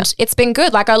and it's been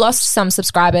good. Like I lost some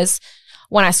subscribers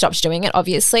when I stopped doing it,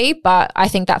 obviously, but I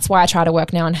think that's why I try to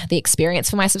work now on the experience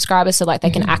for my subscribers so like they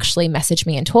can actually message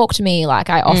me and talk to me. Like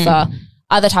I offer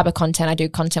other type of content. I do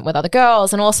content with other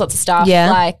girls and all sorts of stuff. Yeah.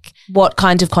 Like what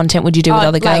kind of content would you do with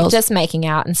other girls? Like just making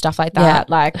out and stuff like that.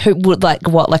 Yeah. Like who would like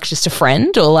what? Like just a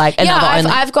friend or like another?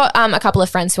 I've got a couple of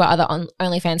friends who are other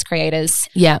OnlyFans creators.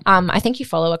 Yeah. I think you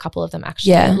follow a couple of them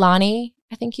actually. Yeah. Lani,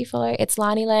 I think you follow. It's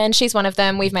Lani Land. She's one of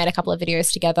them. We've made a couple of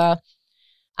videos together.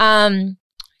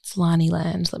 It's Lani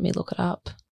Land. Let me look it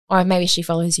up. Or maybe she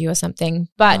follows you or something.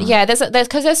 But yeah, there's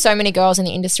because there's so many girls in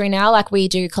the industry now. Like we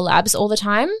do collabs all the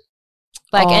time.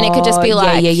 Like, and it could just be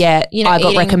like, yeah. You know, I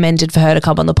got recommended for her to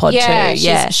come on the pod too.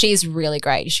 Yeah, she's really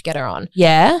great. You should get her on.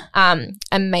 Yeah,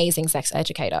 amazing sex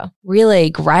educator. Really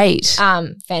great.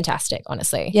 Fantastic.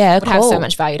 Honestly, yeah, would have so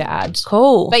much value to add.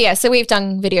 Cool. But yeah, so we've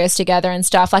done videos together and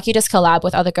stuff. Like, you just collab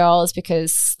with other girls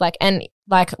because, like, and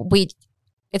like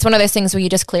it's one of those things where you're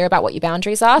just clear about what your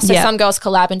boundaries are. So some girls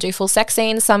collab and do full sex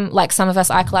scenes. Some of us,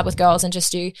 I collab with girls and just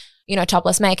do, you know,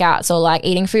 topless makeouts or like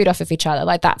eating food off of each other,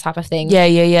 like that type of thing.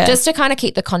 Yeah. Just to kind of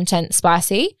keep the content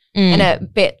spicy and a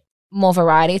bit more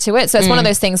variety to it. So it's one of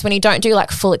those things when you don't do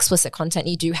like full explicit content,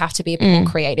 you do have to be a bit more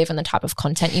creative in the type of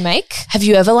content you make. Have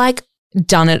you ever like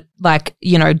done it, like,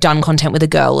 you know, done content with a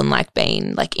girl and like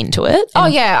been like into it? Oh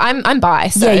yeah, I'm bi.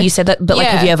 So. Yeah, you said that, but like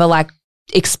have you ever like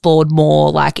explored more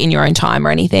like in your own time or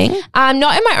anything?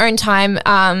 Not in my own time,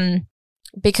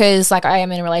 because like I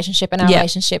am in a relationship and our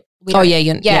relationship. We'll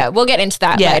get into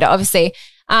that later, obviously.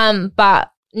 But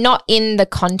not in the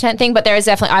content thing, but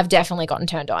I've definitely gotten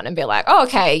turned on and be like, oh,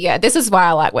 okay, yeah, this is why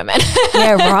I like women.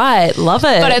 Yeah, right. Love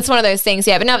it. But it's one of those things,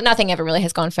 but nothing ever really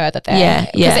has gone further there.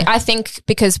 Yeah. I think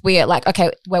because we're like,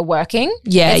 okay, we're working.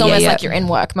 Yeah, it's almost like you're in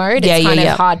work mode. It's kind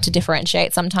of hard to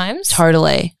differentiate sometimes.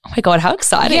 Totally. Oh my God, how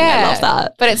exciting. I love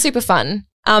that. But it's super fun.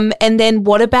 And then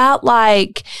what about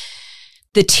like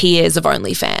the tiers of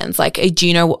OnlyFans? Like, do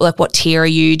you know like what tier are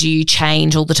you? Do you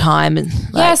change all the time? And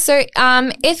like, so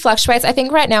it fluctuates. I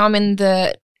think right now I'm in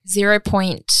the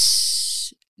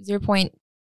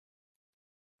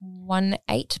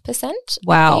 0.18%.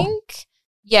 Wow. I think.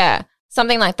 Yeah,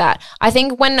 something like that. I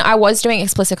think when I was doing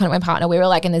explicit content with my partner, we were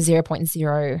like in the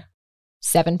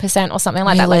 0.07% or something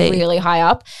like that, like really high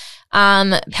up.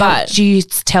 But do you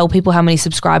tell people how many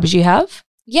subscribers you have?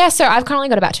 Yeah, so I've currently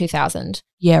got about 2,000.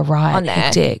 Yeah, right. On there.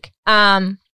 Hectic.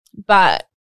 But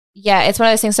yeah, it's one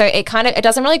of those things. So it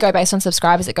doesn't really go based on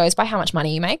subscribers. It goes by how much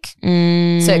money you make.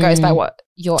 So it goes by what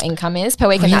your income is per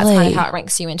week, and that's kind of how it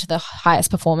ranks you into the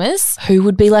highest performers. Who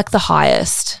would be like the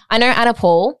highest? I know Anna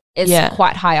Paul is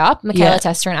quite high up. Michaela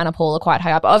Tester and Anna Paul are quite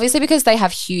high up, obviously because they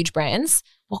have huge brands.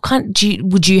 What kind?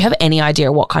 Would you have any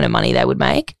idea what kind of money they would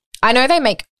make? I know they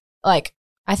make like.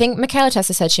 I think Michaela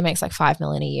Tester said she makes like $5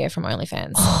 million a year from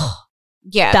OnlyFans.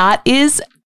 Yeah. That is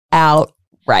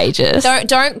outrageous.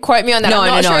 Don't quote me on that. No,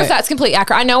 I'm not sure if that's completely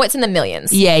accurate. I know it's in the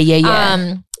millions. Yeah.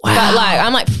 Wow. But like,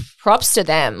 I'm like, props to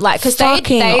them. Like, because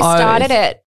they started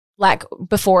it like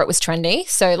before it was trendy.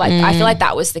 So like, I feel like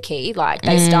that was the key. Like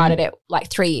they started it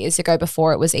like 3 years ago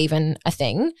before it was even a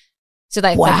thing. So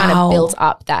they kind of built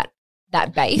up that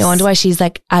base. No wonder why she's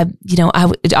like, I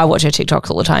watch her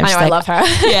TikToks all the time. I love her.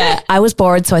 Yeah, I was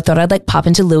bored, so I thought I'd like pop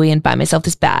into Louis and buy myself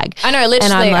this bag. I know,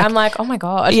 literally. And I'm like, oh my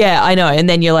God. Yeah, I know. And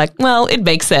then you're like, well, it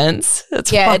makes sense. That's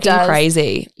fucking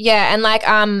crazy. Yeah, and like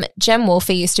Jem Wolfe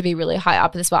used to be really high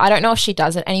up as well. I don't know if she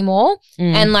does it anymore.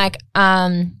 And like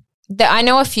I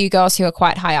know a few girls who are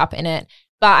quite high up in it.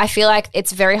 But I feel like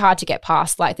it's very hard to get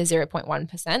past like the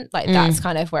 0.1%. Like that's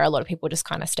kind of where a lot of people just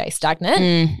kind of stay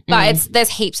stagnant. But there's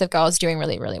heaps of girls doing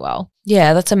really, really well.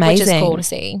 Yeah, that's amazing. Which is cool to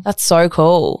see. That's so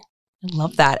cool. I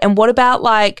love that. And what about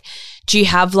like, do you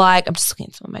have like, I'm just looking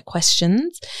at some of my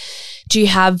questions. Do you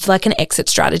have like an exit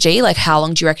strategy? Like how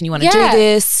long do you reckon you want to do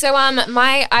this? So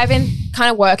I've been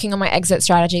kind of working on my exit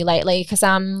strategy lately because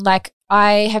like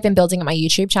I have been building up my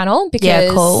YouTube channel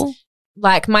because cool.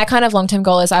 Like my kind of long-term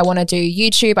goal is I want to do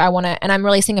YouTube. And I'm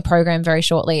releasing a program very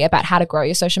shortly about how to grow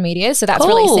your social media. So that's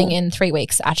releasing in 3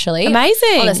 weeks actually.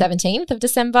 Amazing. On the 17th of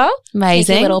December.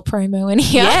 Amazing. Take a little promo in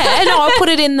here. Yeah, no, I'll put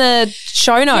it in the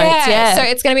show notes. Yeah. So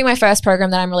it's going to be my first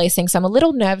program that I'm releasing. So I'm a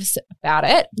little nervous about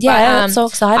it. Yeah, that's so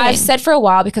exciting. I've said for a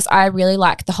while because I really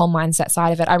like the whole mindset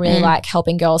side of it. I really like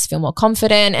helping girls feel more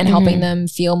confident and helping them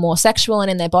feel more sexual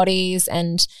and in their bodies,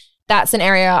 and that's an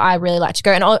area I really like to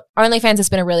go. And OnlyFans has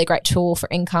been a really great tool for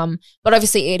income, but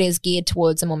obviously it is geared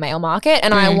towards a more male market.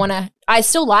 And I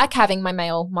still like having my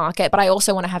male market, but I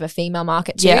also want to have a female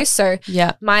market too. Yeah. So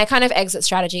my kind of exit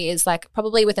strategy is like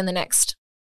probably within the next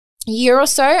year or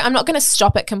so, I'm not going to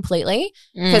stop it completely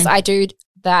because I do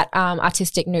that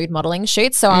artistic nude modeling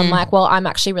shoots. So I'm like, well, I'm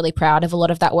actually really proud of a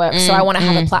lot of that work. So I want to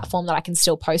have a platform that I can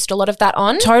still post a lot of that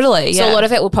on. Totally. So a lot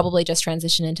of it will probably just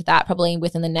transition into that probably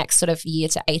within the next sort of year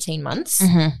to 18 months.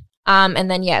 And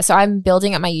then, so I'm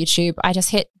building up my YouTube. I just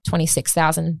hit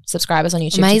 26,000 subscribers on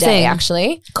YouTube today,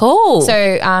 actually. Cool. So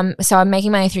I'm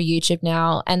making money through YouTube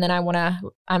now. And then I'm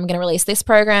going to release this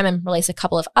program and release a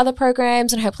couple of other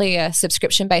programs and hopefully a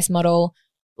subscription-based model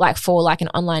like for like an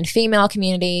online female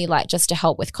community, like just to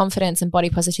help with confidence and body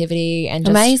positivity and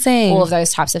just all of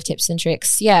those types of tips and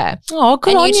tricks. Yeah. Oh,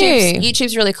 good on you.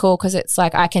 YouTube's really cool because it's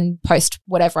like I can post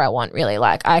whatever I want really.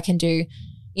 Like I can do,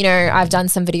 you know, I've done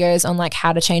some videos on like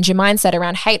how to change your mindset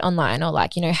around hate online or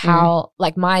like, you know, how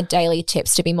like my daily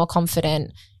tips to be more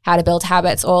confident, how to build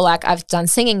habits, or like I've done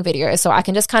singing videos. So I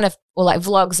can just kind of, or like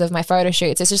vlogs of my photo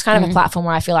shoots. It's just kind of a platform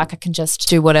where I feel like I can just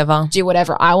do whatever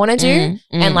I want to do.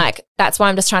 And like, that's why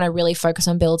I'm just trying to really focus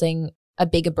on building a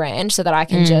bigger brand so that I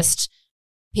can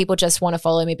people just want to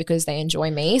follow me because they enjoy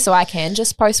me. So I can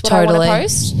just post what I want to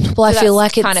post. Well, so I feel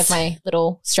like it's kind of my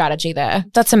little strategy there.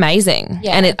 That's amazing.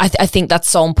 Yeah. And I think that's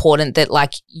so important that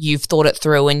like you've thought it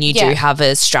through and you do have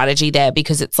a strategy there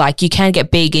because it's like you can get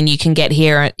big and you can get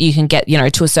here, you can get, you know,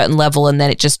 to a certain level and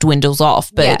then it just dwindles off.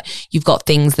 But you've got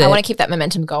things that I want to keep that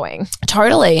momentum going.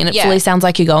 Totally. And it fully sounds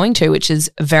like you're going to, which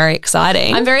is very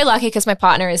exciting. I'm very lucky because my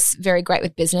partner is very great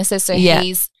with businesses. So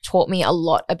he's taught me a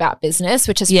lot about business,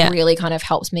 which has really kind of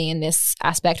helped me in this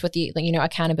aspect with the, you know,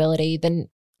 accountability, then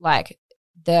like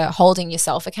the holding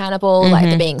yourself accountable, like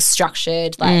the being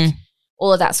structured, like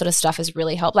all of that sort of stuff has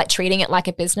really helped. Like treating it like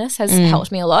a business has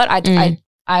helped me a lot.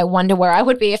 I wonder where I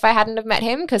would be if I hadn't have met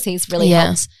him because he's really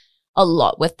helped a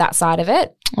lot with that side of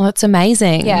it. Well, that's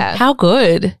amazing. Yeah. How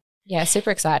good. Yeah,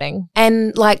 super exciting.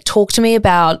 And like talk to me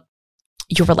about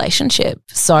your relationship.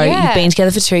 So you've been together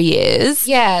for 2 years.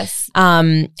 Yes.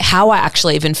 How I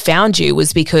actually even found you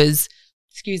was because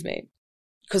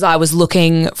I was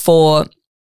looking for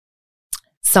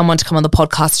someone to come on the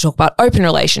podcast to talk about open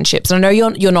relationships. And I know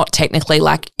you're not technically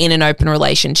like in an open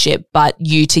relationship, but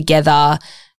you together.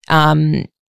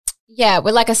 Yeah,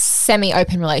 we're like a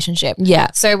semi-open relationship.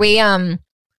 Yeah. So we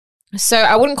so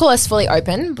I wouldn't call us fully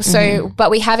open. So,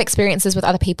 but we have experiences with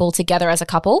other people together as a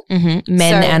couple.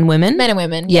 Men and women. Men and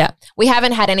women. Yeah. We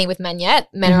haven't had any with men yet.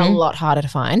 Men are a lot harder to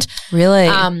find. Really?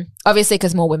 Obviously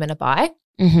because more women are bi.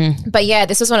 But yeah,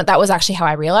 this was that was actually how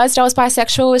I realized I was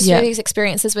bisexual, was through these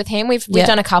experiences with him. We've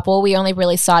done a couple. We only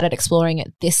really started exploring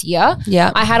it this year.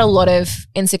 Yeah. I had a lot of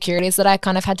insecurities that I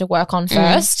kind of had to work on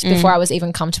first before I was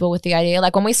even comfortable with the idea.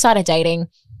 Like when we started dating,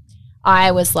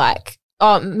 I was like,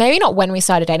 maybe not when we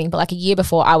started dating, but like a year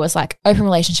before, I was like, open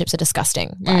relationships are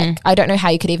disgusting. Like, I don't know how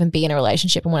you could even be in a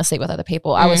relationship and want to sleep with other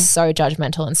people. I was so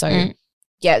judgmental and so,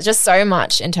 just so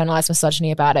much internalized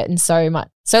misogyny about it and so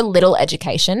little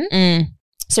education.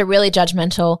 So really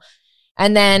judgmental.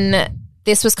 And then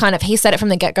this was kind of, he said it from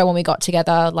the get-go when we got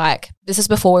together, like this is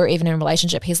before we were even in a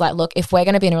relationship. He's like, look, if we're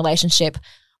going to be in a relationship,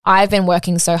 I've been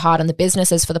working so hard on the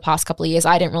businesses for the past couple of years.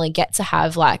 I didn't really get to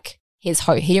have like he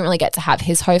didn't really get to have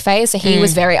his hoe phase. So he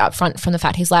was very upfront from the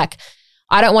fact he's like,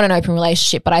 I don't want an open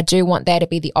relationship, but I do want there to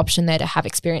be the option there to have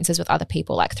experiences with other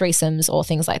people like threesomes or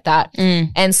things like that.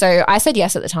 And so I said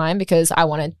yes at the time because I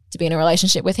wanted to be in a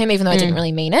relationship with him, even though I didn't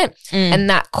really mean it. And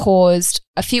that caused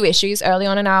a few issues early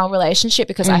on in our relationship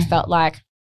because I felt like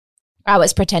I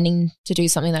was pretending to do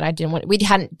something that I didn't want. We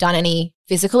hadn't done any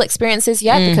physical experiences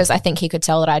yet because I think he could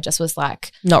tell that I just was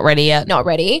like not ready yet. Not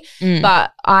ready.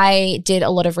 But I did a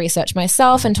lot of research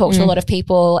myself and talked to a lot of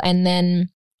people. And then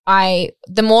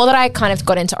the more that I kind of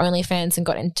got into OnlyFans and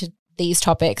got into these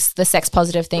topics, the sex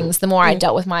positive things, the more I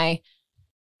dealt with my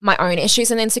own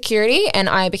issues and insecurity, and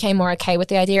I became more okay with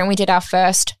the idea. And we did our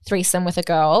first threesome with a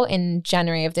girl in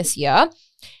January of this year.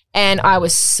 And I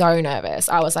was so nervous.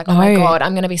 I was like, oh my God,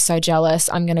 I'm going to be so jealous.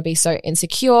 I'm going to be so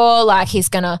insecure. Like he's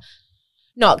going to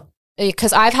not,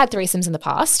 because I've had threesomes in the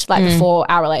past, like before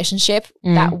our relationship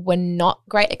that were not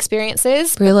great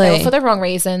experiences. Really? They were for the wrong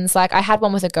reasons. Like I had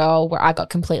one with a girl where I got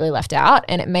completely left out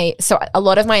and so a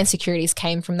lot of my insecurities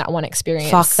came from that one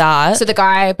experience. Fuck that. So the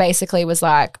guy basically was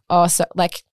like,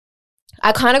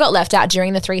 I kind of got left out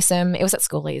during the threesome. It was at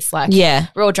schoolies. Like,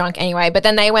 we're all drunk anyway. But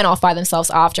then they went off by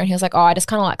themselves after and he was like, I just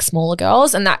kind of like smaller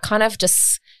girls. And that kind of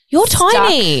just You're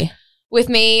tiny. with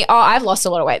me, I've lost a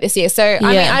lot of weight this year. So, I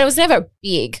mean, I was never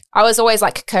big. I was always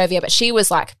like curvier, but she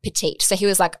was like petite. So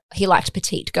he liked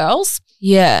petite girls.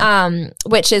 Yeah.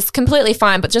 Which is completely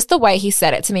fine. But just the way he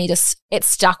said it to me, it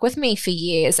stuck with me for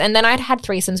years. And then I'd had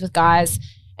threesomes with guys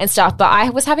and stuff, but I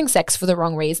was having sex for the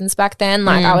wrong reasons back then.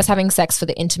 Like I was having sex for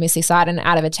the intimacy side and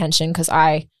out of attention because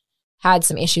I had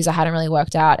some issues I hadn't really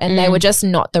worked out, and they were just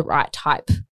not the right type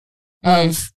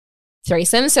of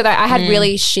threesome. So that I had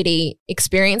really shitty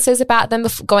experiences about them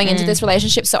going into this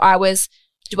relationship. So I was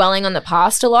dwelling on the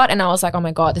past a lot, and I was like, oh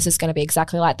my God, this is going to be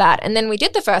exactly like that. And then we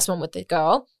did the first one with the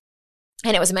girl,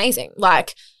 and it was amazing.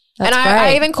 Like, That's and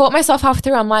I even caught myself half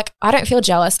through. I'm like, I don't feel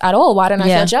jealous at all. Why don't I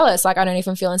feel jealous? Like, I don't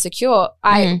even feel insecure.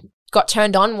 I got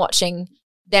turned on watching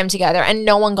them together, and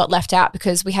no one got left out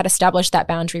because we had established that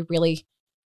boundary really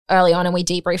early on, and we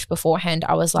debriefed beforehand.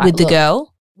 I was like, with the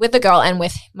girl? With the girl and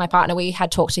with my partner, we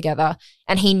had talked together,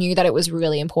 and he knew that it was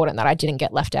really important that I didn't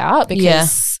get left out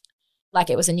because like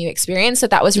it was a new experience. So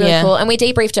that was really cool. And we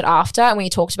debriefed it after, and we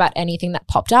talked about anything that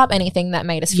popped up, anything that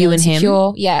made us feel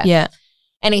insecure. Yeah.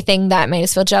 Anything that made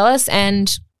us feel jealous. And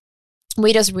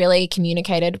we just really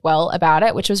communicated well about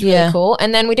it, which was really cool.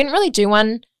 And then we didn't really do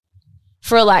one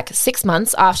for like 6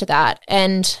 months after that.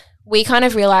 And we kind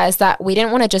of realized that we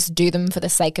didn't want to just do them for the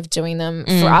sake of doing them.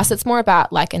 For us, it's more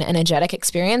about like an energetic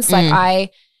experience. Like I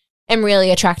am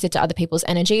really attracted to other people's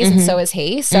energies, and so is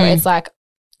he. So it's like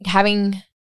having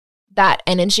that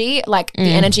energy, like the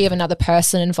energy of another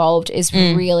person involved is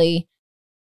really,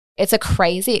 it's a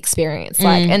crazy experience.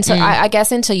 Like, and so I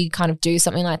guess until you kind of do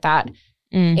something like that,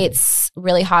 it's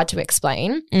really hard to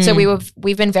explain. So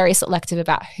we've been very selective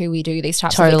about who we do these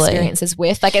types of experiences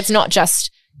with. Like, it's not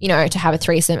just, you know, to have a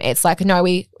threesome. It's like, no,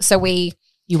 you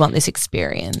want this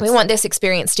experience. We want this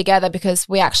experience together because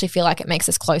we actually feel like it makes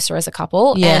us closer as a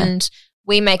couple. Yeah. And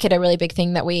we make it a really big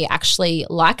thing that we actually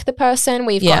like the person.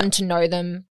 We've gotten to know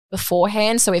them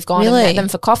beforehand. So we've gone and met them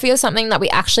for coffee or something, that we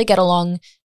actually get along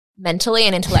mentally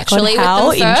and intellectually. God,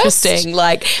 with them how interesting.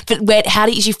 Like, but how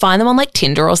did you find them on like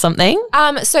Tinder or something?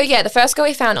 So yeah, the first girl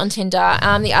we found on Tinder.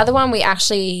 The other one we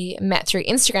actually met through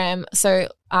Instagram. So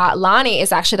Lani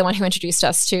is actually the one who introduced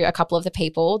us to a couple of the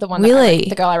people. The one that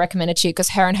the girl I recommended to, because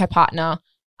her and her partner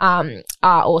are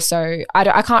also,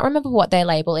 I can't remember what their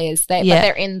label is. But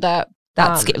they're in the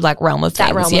like realm of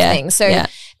things. So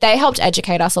they helped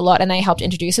educate us a lot, and they helped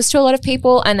introduce us to a lot of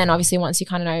people. And then obviously once you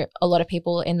kind of know a lot of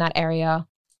people in that area,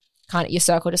 kind of your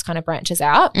circle just kind of branches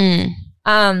out,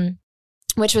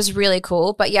 which was really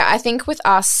cool. But yeah, I think with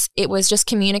us, it was just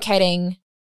communicating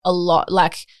a lot.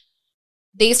 Like,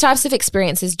 these types of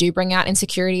experiences do bring out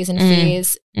insecurities and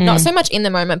fears, not so much in the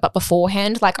moment, but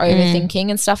beforehand, like overthinking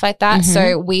and stuff like that.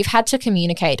 So we've had to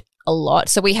communicate a lot.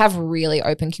 So we have really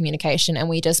open communication, and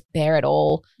we just bear it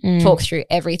all, talk through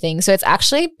everything. So it's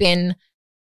actually been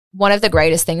one of the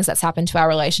greatest things that's happened to our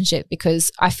relationship,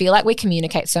 because I feel like we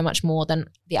communicate so much more than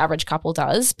the average couple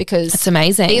does, because it's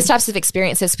amazing. These types of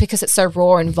experiences, because it's so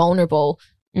raw and vulnerable,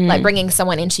 like bringing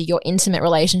someone into your intimate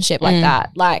relationship like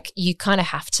that, like you kind of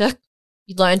have to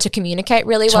learn to communicate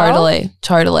really well.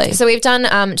 Totally. So we've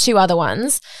done 2 other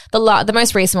ones. The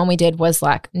most recent one we did was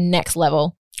like next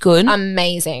level. Good.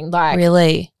 Amazing. Like,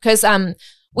 really? Because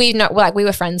we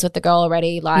were friends with the girl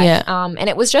already, like, and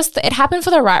it was just, it happened for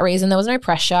the right reason. There was no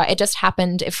pressure. It just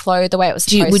happened. It flowed the way it was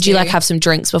supposed to. Would you like have some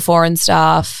drinks before and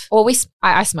stuff? Or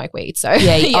I smoke weed, so so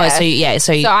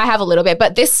I have a little bit,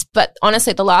 but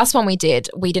honestly, the last one we did,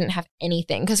 we didn't have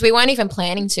anything because we weren't even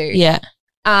planning to. Yeah.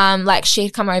 Like,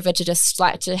 she'd come over to just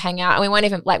like to hang out, and we weren't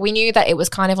even like, we knew that it was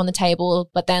kind of on the table,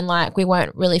 but then like we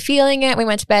weren't really feeling it. We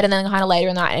went to bed, and then kind of later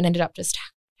in the night it ended up just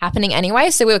happening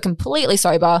anyway. So we were completely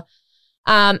sober.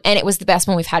 And it was the best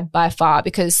one we've had by far,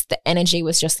 because the energy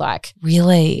was just like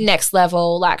really next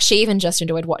level. Like, she even just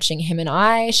enjoyed watching him and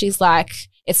I. She's like,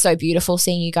 it's so beautiful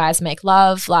seeing you guys make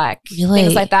love, like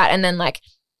things like that. And then like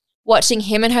watching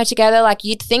him and her together, like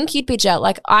you'd think you'd be jealous.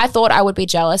 Like, I thought I would be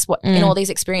jealous in all these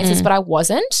experiences, but I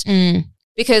wasn't,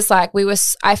 because like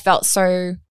I felt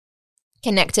so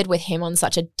connected with him on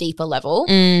such a deeper level.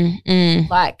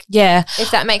 Like, yeah, if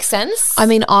that makes sense. I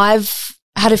mean, I've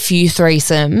had a few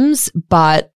threesomes,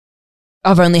 but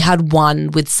I've only had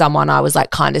one with someone I was like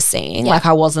kind of seeing. Like,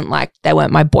 I wasn't like, they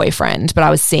weren't my boyfriend, but I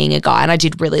was seeing a guy, and I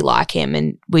did really like him,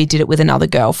 and we did it with another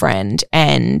girlfriend,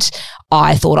 and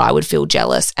I thought I would feel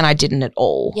jealous, and I didn't at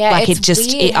all. Yeah, like, it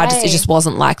just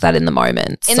wasn't like that in the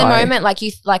moment. The moment, like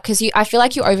because I feel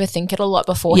like you overthink it a lot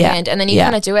beforehand, and then you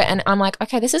kind of do it, and I'm like,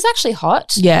 okay, this is actually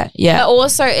hot. Yeah. But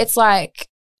also, it's like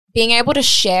being able to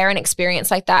share an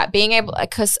experience like that,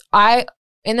 because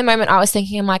in the moment I was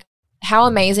thinking, I'm like, how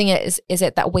amazing is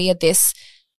it that we are this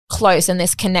close and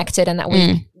this connected, and that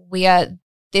we are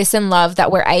this in love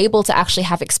that we're able to actually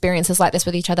have experiences like this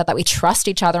with each other, that we trust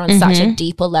each other on such a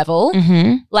deeper level.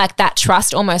 Like that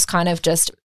trust almost kind of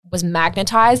just was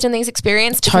magnetized in these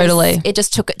experiences. Totally. It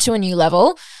just took it to a new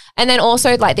level. And then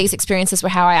also like these experiences were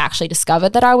how I actually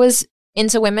discovered that I was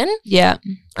into women. Yeah.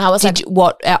 I was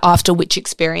after which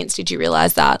experience did you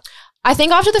realize that? I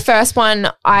think after the first one,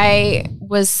 I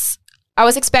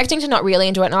was expecting to not really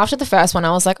enjoy it. And after the first one,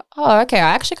 I was like, oh, okay,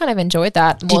 I actually kind of enjoyed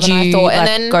that more than I thought. And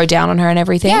then go down on her and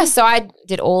everything? Yeah, so I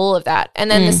did all of that. And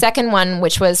then the second one,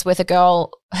 which was with a girl,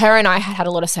 her and I had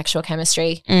a lot of sexual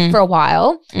chemistry for a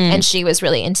while. And she was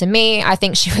really into me. I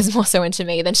think she was more so into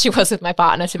me than she was with my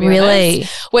partner, to be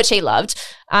honest, which he loved.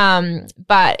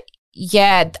 But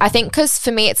yeah, I think because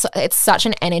for me, it's such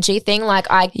an energy thing. Like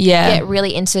I get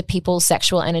really into people's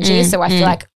sexual energy. So I feel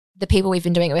like the people we've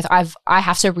been doing it with, I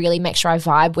have to really make sure I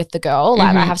vibe with the girl.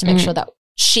 Like I have to make sure that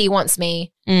she wants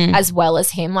me as well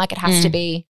as him. Like it has to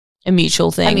be a mutual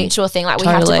thing. Like we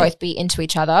have to both be into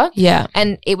each other. Yeah.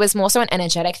 And it was more so an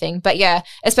energetic thing. But yeah,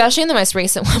 especially in the most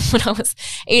recent one when I was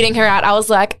eating her out, I was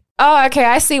like, oh, okay,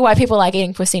 I see why people like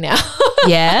eating pussy now.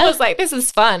 Yeah. I was like, this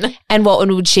is fun. And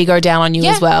would she go down on you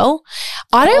as well?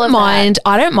 I don't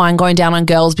mind going down on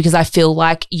girls because I feel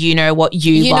like you know what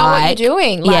you like. You know what you're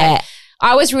doing. Like,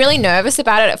 I was really nervous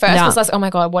about it at first because I was like, oh my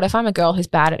God, what if I'm a girl who's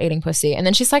bad at eating pussy? And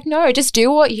then she's like, no, just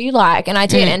do what you like. And I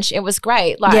did. And it was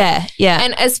great. Like, yeah.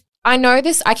 And as I know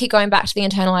this, I keep going back to the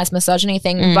internalized misogyny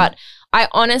thing, but I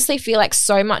honestly feel like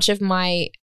so much of my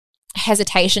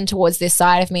hesitation towards this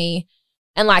side of me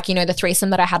and like, you know, the threesome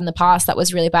that I had in the past that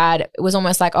was really bad, it was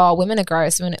almost like, oh, women are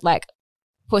gross. Women, like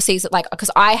pussies, like,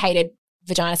 because I hated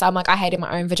vagina. So I'm like, I hated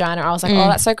my own vagina. I was like, oh,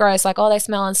 that's so gross. Like, oh, they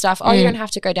smell and stuff. Oh, you don't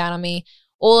have to go down on me.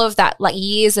 All of that, like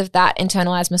years of that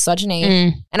internalized misogyny.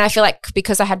 And I feel like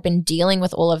because I had been dealing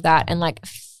with all of that and like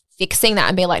fixing that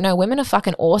and being like, no, women are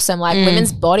fucking awesome. Like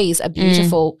women's bodies are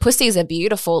beautiful. Pussies are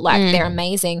beautiful. Like they're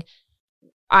amazing.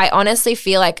 I honestly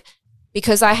feel like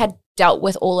because I had dealt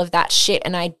with all of that shit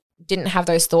and I didn't have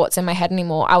those thoughts in my head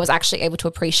anymore, I was actually able to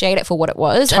appreciate it for what it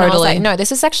was. Totally. And I was like, no,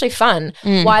 this is actually fun.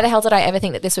 Why the hell did I ever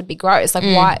think that this would be gross? Like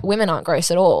why women aren't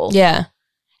gross at all? Yeah.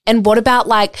 And what about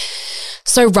like,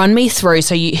 so run me through,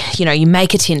 so you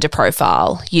make a Tinder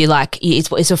profile, you like,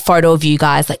 it's a photo of you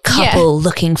guys like couple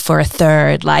looking for a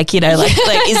third, like, like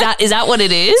is that what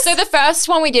it is? So the first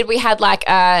one we did, we had like,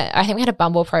 I think we had a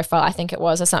Bumble profile, I think it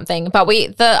was, or something, but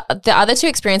the other two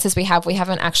experiences we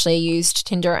haven't actually used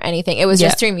Tinder or anything. It was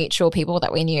just through mutual people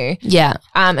that we knew. Yeah.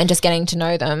 And just getting to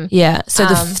know them. Yeah. So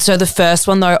the first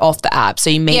one though, off the app, so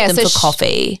you meet them for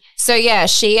coffee. So yeah,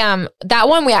 she, that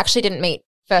one we actually didn't meet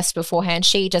first beforehand.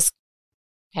 She just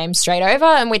came straight over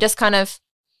and we just kind of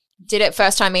did it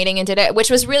first time meeting and did it, which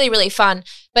was really, really fun.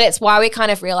 But it's why we kind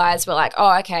of realized we're like,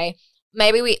 oh, okay,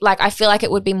 maybe we like, I feel like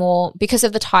it would be more because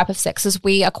of the type of sexes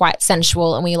we are quite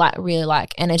sensual and we like really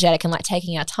like energetic and like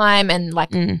taking our time and like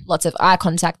lots of eye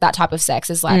contact. That type of sex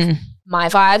is like my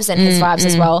vibes and his vibes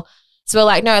as well. So we're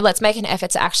like, no, let's make an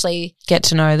effort to actually get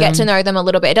to know them a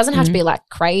little bit. It doesn't have to be like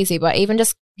crazy, but even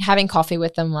just having coffee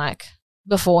with them like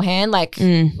beforehand, like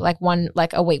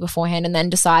a week beforehand, and then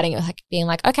deciding, like being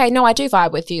like, okay, no, I do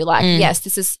vibe with you. Like, yes,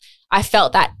 this is, I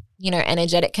felt that,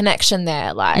 energetic connection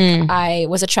there. Like I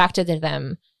was attracted to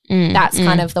them. That's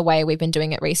kind of the way we've been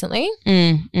doing it recently.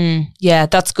 Yeah,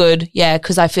 that's good. Yeah,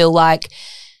 because I feel like,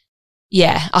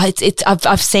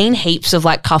 I've seen heaps of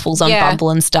like couples on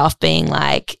Bumble and stuff being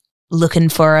like looking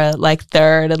for a like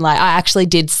third, and like I actually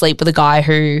did sleep with a guy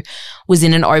who was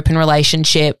in an open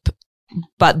relationship,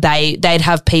 but they'd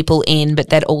have people in, but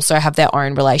they'd also have their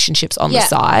own relationships on the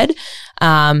side.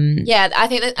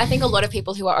 I think a lot of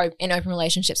people who are in open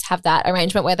relationships have that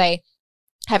arrangement where they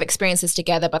have experiences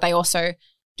together, but they also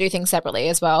do things separately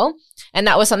as well. And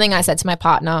that was something I said to my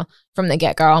partner from the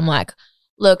get-go. I'm like,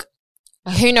 look,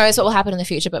 who knows what will happen in the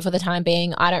future, but for the time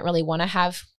being, I don't really want to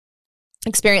have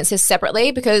experiences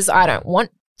separately because I don't want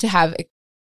to have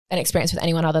an experience with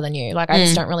anyone other than you. Like, I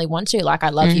just don't really want to. Like, I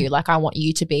love you. Like, I want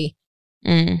you to be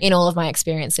in all of my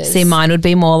experiences. See, mine would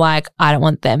be more like, I don't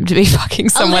want them to be fucking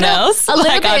someone else.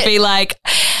 Like, I'd be like,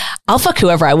 I'll fuck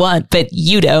whoever I want, but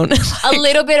you don't. Like, a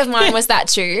little bit of mine was that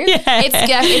too.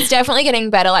 It's definitely getting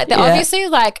better. Like, obviously,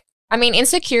 like, I mean,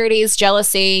 insecurities,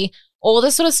 jealousy, all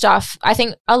this sort of stuff. I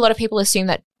think a lot of people assume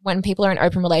that when people are in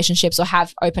open relationships or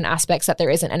have open aspects that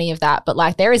there isn't any of that, but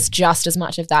like there is just as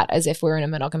much of that as if we're in a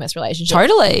monogamous relationship.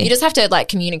 Totally. You just have to like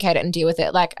communicate it and deal with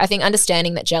it. Like, I think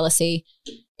understanding that jealousy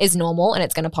is normal and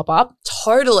it's going to pop up.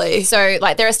 Totally. So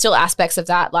like there are still aspects of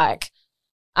that. Like,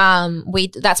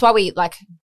 that's why we like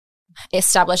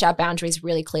establish our boundaries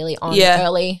really clearly on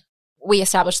early we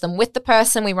establish them with the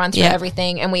person, we run through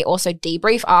everything, and we also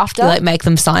debrief after. You, like, make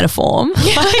them sign a form.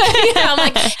 I'm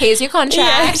like, here's your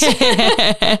contract.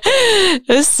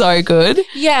 It's so good.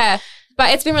 Yeah.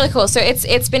 But it's been really cool. So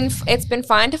it's been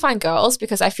fine to find girls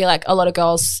because I feel like a lot of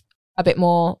girls a bit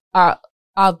more are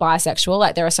bisexual.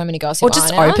 Like there are so many girls who or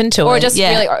just open to it. Or just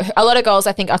really, a lot of girls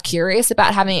I think are curious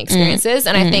about having experiences.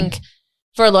 And I think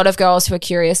for a lot of girls who are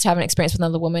curious to have an experience with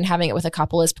another woman, having it with a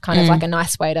couple is kind of like a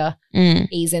nice way to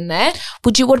ease in there.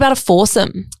 What about a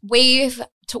foursome? We've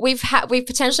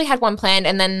potentially had one planned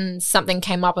and then something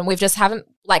came up and we've just haven't,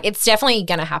 like, it's definitely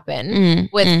going to happen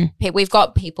with people. We've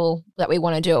got people that we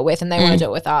want to do it with and they want to do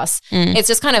it with us. It's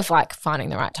just kind of like finding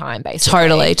the right time,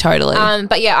 basically. Totally.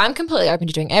 But yeah, I'm completely open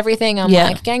to doing everything. I'm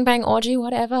like gangbang, orgy,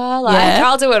 whatever. Like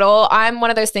I'll do it all. I'm one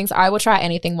of those things, I will try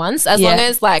anything once as long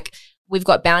as like we've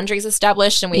got boundaries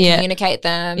established and we communicate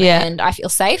them and I feel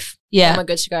safe. And we're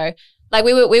good to go. Like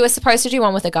we were supposed to do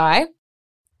one with a guy.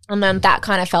 And then that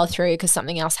kind of fell through because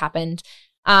something else happened.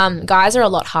 Guys are a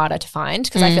lot harder to find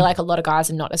because I feel like a lot of guys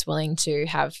are not as willing to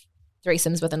have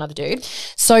threesomes with another dude.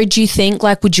 So do you think,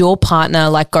 like, would your partner,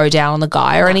 like, go down on the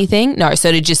guy or anything? No, so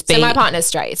it'd just be... So my partner's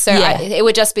straight. So it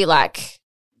would just be, like,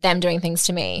 them doing things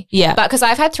to me. Yeah. But because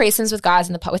I've had threesomes with guys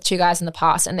with two guys in the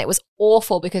past and it was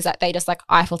awful because they just, like,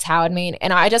 Eiffel Towered me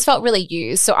and I just felt really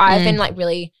used. So I've been, like,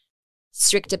 really...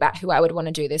 strict about who I would want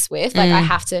to do this with. Like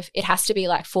it has to be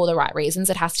like for the right reasons.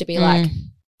 It has to be like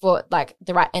for like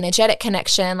the right energetic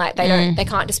connection. Like they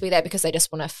can't just be there because they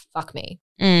just want to fuck me.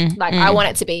 I want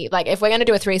it to be like, if we're going to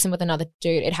do a threesome with another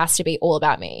dude, it has to be all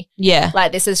about me. Yeah.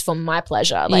 Like this is for my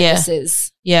pleasure. Like this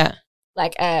is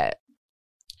like a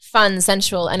fun,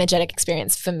 sensual, energetic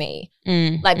experience for me.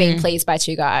 Like being pleased by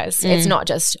two guys. It's not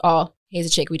just, oh, here's a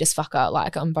chick, we just fuck her,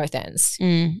 like on both ends.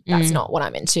 That's not what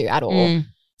I'm into at all.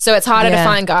 So it's harder to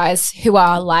find guys who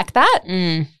are like that.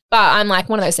 But I'm like,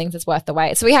 one of those things that's worth the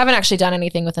wait. So we haven't actually done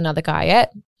anything with another guy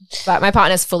yet. But my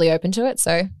partner's fully open to it.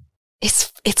 So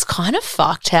it's kind of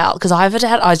fucked out because I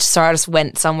just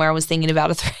went somewhere. I was thinking about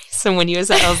a threesome when you were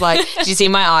saying, I was like, did you see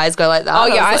my eyes go like that? Oh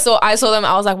yeah, I saw them.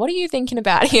 I was like, what are you thinking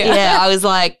about here? Yeah, I was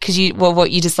like, because you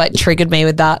just like triggered me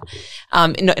with that.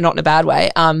 Not in a bad way.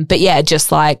 But yeah,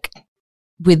 just like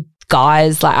with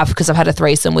guys, like because I've had a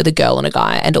threesome with a girl and a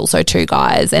guy and also two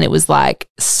guys and it was like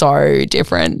so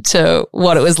different to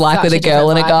what it was like with a girl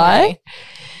and a guy.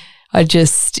 I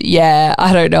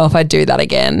don't know if I'd do that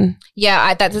again.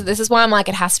 Yeah, this is why I'm like,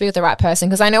 it has to be with the right person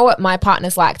because I know what my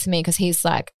partner's like to me because he's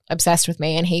like obsessed with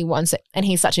me and he wants it and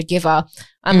he's such a giver.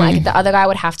 I'm like, the other guy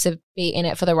would have to be in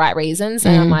it for the right reasons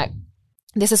and I'm like,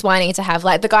 this is why I need to have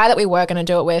like the guy that we were going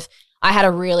to do it with, I had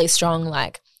a really strong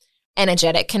like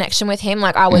energetic connection with him.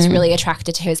 Like I was really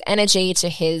attracted to his energy, to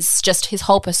his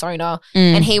whole persona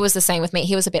and he was the same with me.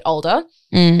 He was a bit older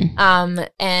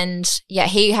and yeah,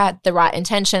 he had the right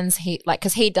intentions. He like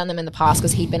because he'd done them in the past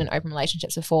because he'd been in open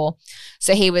relationships before,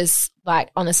 so he was like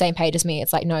on the same page as me.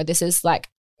 It's like, no, this is like,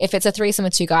 if it's a threesome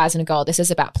with two guys and a girl, this is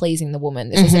about pleasing the woman.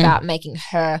 This is about making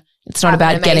her. It's not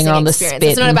about getting her on the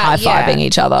spit and high-fiving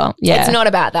each other. Yeah, it's not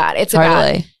about that.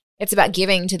 It's about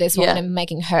giving to this woman and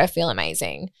making her feel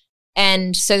amazing.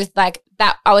 And so like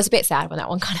that, I was a bit sad when that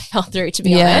one kind of fell through, to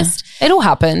be honest. It'll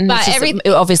happen. But it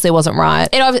obviously wasn't right.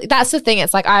 That's the thing.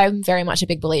 It's like, I'm very much a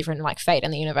big believer in like fate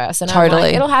and the universe. And I'm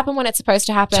like, it'll happen when it's supposed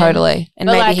to happen. Totally. And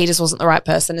but maybe like, he just wasn't the right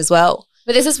person as well.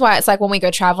 But this is why it's like when we go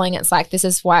traveling, it's like, this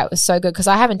is why it was so good because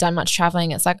I haven't done much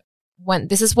traveling. It's like,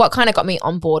 this is what kind of got me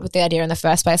on board with the idea in the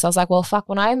first place. I was like, well, fuck,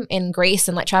 when I'm in Greece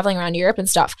and like traveling around Europe and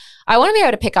stuff, I want to be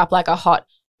able to pick up like a hot,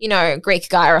 Greek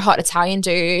guy or a hot Italian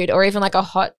dude or even like a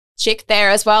hot chick there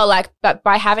as well. Like, but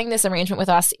by having this arrangement with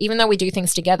us, even though we do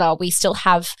things together, we still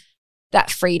have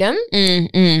that freedom.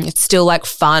 It's still like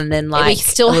fun and like we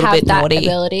still have that naughty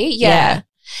ability. Yeah.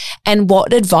 And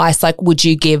what advice like would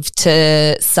you give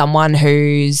to someone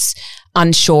who's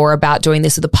unsure about doing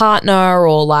this with a partner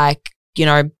or like,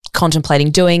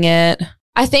 contemplating doing it?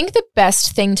 I think the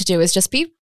best thing to do is just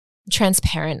be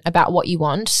transparent about what you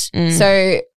want.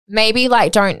 So maybe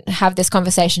like don't have this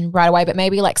conversation right away, but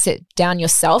maybe like sit down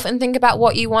yourself and think about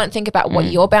what you want, think about what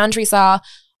your boundaries are,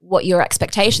 what your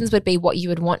expectations would be, what you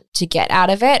would want to get out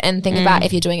of it, and think about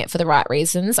if you're doing it for the right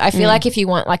reasons. I feel like if you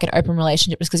want like an open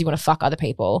relationship just because you want to fuck other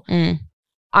people,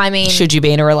 I mean, should you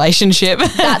be in a relationship?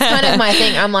 That's kind of my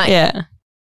thing. I'm like,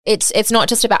 it's not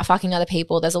just about fucking other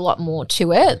people. There's a lot more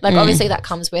to it. Like obviously that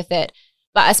comes with it.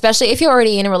 But especially if you're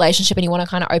already in a relationship and you want to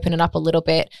kind of open it up a little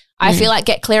bit, I feel like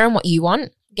get clear on what you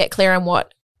want. Get clear on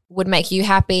what would make you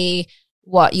happy.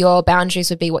 what your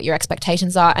boundaries would be, what your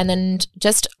expectations are. And then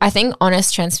just, I think,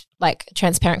 honest,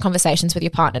 transparent conversations with your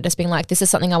partner, just being like, this is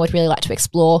something I would really like to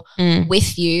explore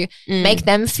with you. Make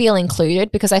them feel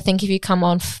included, because I think if you come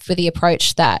on with the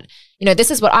approach that, you know,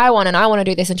 this is what I want and I want to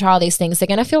do this and try all these things, they're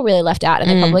going to feel really left out and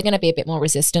they're probably going to be a bit more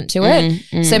resistant to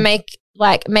it. So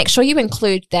make sure you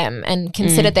include them and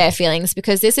consider their feelings,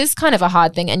 because this is kind of a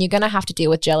hard thing and you're going to have to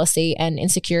deal with jealousy and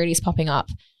insecurities popping up.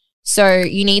 So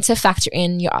you need to factor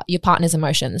in your partner's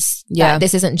emotions. Yeah.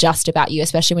 This isn't just about you,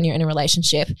 especially when you're in a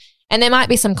relationship. And there might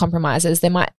be some compromises.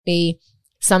 There might be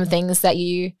some things that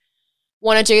you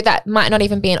want to do that might not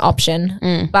even be an option.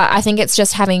 But I think it's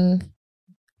just having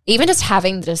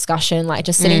the discussion, like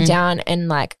just sitting down and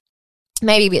like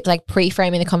maybe like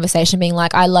pre-framing the conversation, being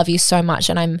like, I love you so much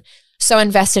and I'm so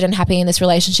invested and happy in this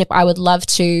relationship. I would love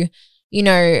to, you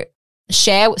know,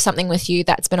 share something with you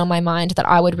that's been on my mind, that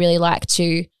I would really like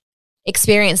to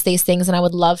experience these things and I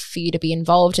would love for you to be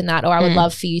involved in that, or I would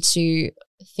love for you to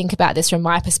think about this from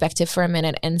my perspective for a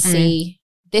minute and see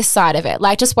this side of it.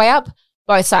 Like just weigh up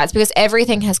both sides, because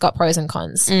everything has got pros and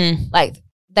cons. Like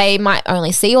they might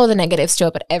only see all the negatives to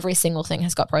it, but every single thing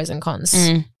has got pros and cons.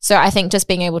 So I think just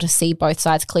being able to see both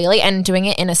sides clearly and doing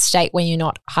it in a state when you're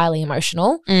not highly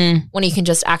emotional, when you can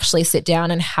just actually sit down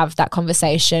and have that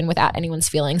conversation without anyone's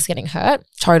feelings getting hurt.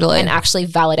 Totally. And actually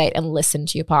validate and listen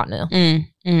to your partner.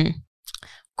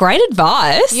 Great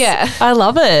advice. Yeah. I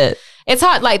love it. It's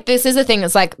hard. Like this is the thing.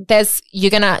 It's like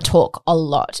you're going to talk a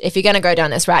lot. If you're going to go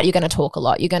down this route, you're going to talk a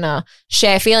lot. You're going to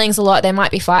share feelings a lot. There might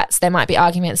be fights. There might be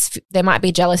arguments. There might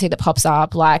be jealousy that pops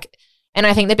up. And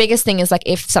I think the biggest thing is like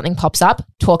if something pops up,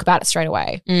 talk about it straight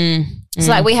away. So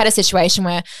like we had a situation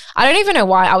where I don't even know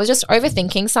why. I was just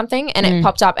overthinking something and it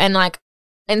popped up, and like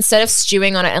instead of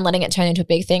stewing on it and letting it turn into a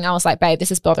big thing, I was like, babe,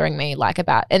 this is bothering me,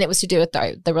 and it was to do with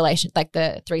the relation, like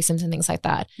the threesomes and things like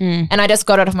that. And I just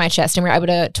got it off my chest and we were able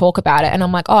to talk about it. And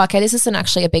I'm like, oh, okay, this isn't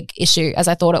actually a big issue as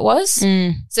I thought it was.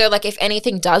 So like if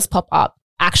anything does pop up,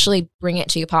 actually bring it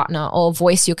to your partner or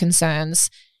voice your concerns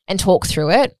and talk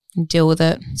through it. Deal with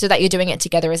it. So that you're doing it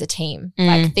together as a team.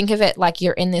 Like think of it like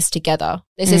you're in this together.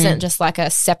 This isn't just like a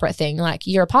separate thing. Like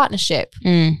you're a partnership.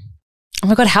 Oh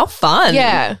my God, how fun.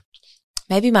 Yeah.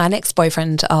 Maybe my next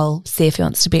boyfriend, I'll see if he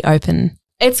wants to be open.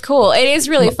 It's cool. It is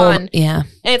really fun. Yeah.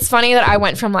 And it's funny that I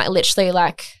went from like literally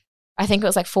like, I think it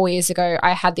was like 4 years ago,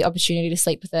 I had the opportunity to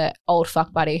sleep with an old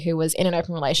fuck buddy who was in an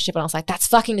open relationship. And I was like, that's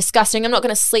fucking disgusting. I'm not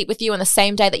going to sleep with you on the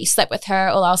same day that you slept with her.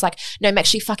 Or I was like, no, make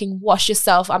sure you fucking wash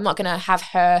yourself. I'm not going to have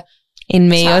her in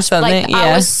me touch. Or something. Like,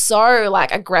 I was so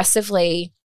like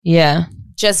aggressively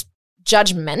just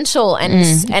judgmental and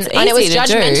it was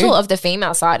judgmental of the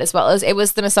female side as well as it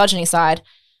was the misogyny side.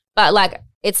 But like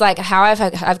it's like how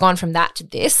I've gone from that to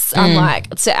this. I'm like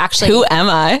to actually who am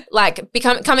I? Like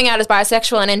coming out as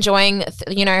bisexual and enjoying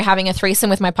having a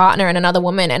threesome with my partner and another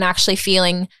woman and actually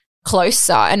feeling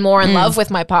closer and more in love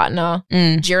with my partner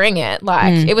during it.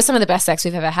 Like it was some of the best sex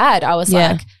we've ever had. I was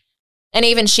like, and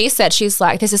even she said, she's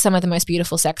like, this is some of the most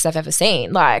beautiful sex I've ever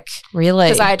seen. Like really,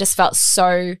 because I just felt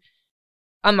so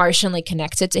emotionally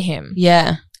connected to him.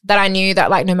 Yeah. That I knew that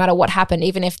like no matter what happened,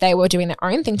 even if they were doing their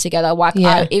own thing together, like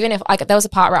even if like there was a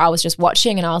part where I was just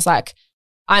watching and I was like,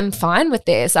 I'm fine with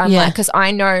this. I'm like, because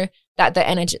I know that the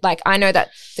energy, like I know that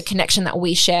the connection that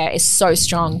we share is so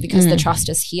strong because the trust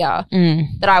is here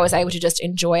that I was able to just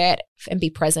enjoy it and be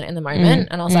present in the moment.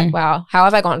 And I was like, wow, how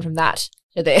have I gone from that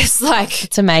to this? Like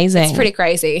it's amazing. It's pretty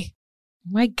crazy.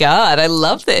 Oh my God, I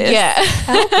love this. Yeah.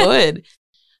 How good.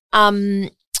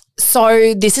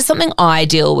 So this is something I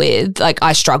deal with, like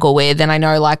I struggle with, and I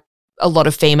know like a lot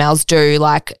of females do.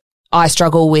 Like I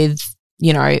struggle with,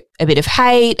 a bit of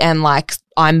hate, and like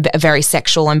I'm very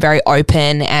sexual, I'm very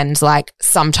open, and like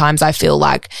sometimes I feel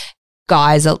like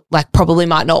guys are like probably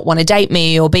might not want to date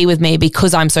me or be with me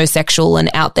because I'm so sexual and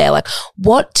out there. Like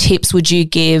what tips would you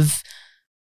give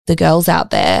the girls out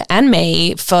there and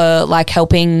me for like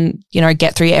helping,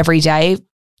 get through every day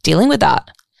dealing with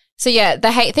that? So yeah,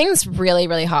 the hate thing's really,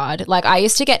 really hard. Like I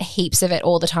used to get heaps of it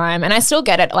all the time and I still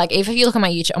get it. Like if you look at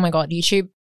my YouTube, oh my God, YouTube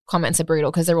comments are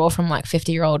brutal because they're all from like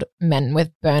 50-year-old men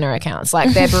with burner accounts.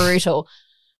 Like they're brutal.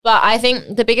 But I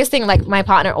think the biggest thing, like my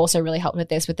partner also really helped with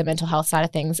this, with the mental health side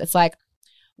of things. It's like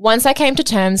once I came to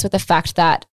terms with the fact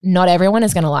that not everyone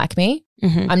is going to like me,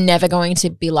 I'm never going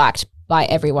to be liked by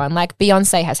everyone. Like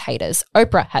Beyonce has haters.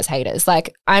 Oprah has haters.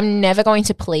 Like I'm never going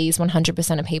to please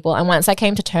 100% of people. And once I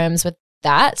came to terms with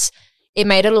that, it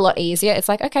made it a lot easier. It's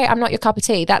like, okay, I'm not your cup of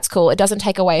tea. That's cool. It doesn't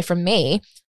take away from me.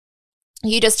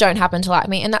 You just don't happen to like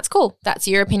me, and that's cool. That's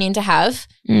your opinion to have.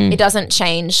 It doesn't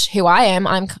change who I am.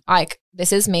 I'm like,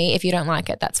 this is me. If you don't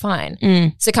like it, that's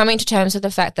fine. So coming to terms with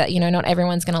the fact that, not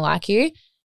everyone's going to like you,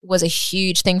 was a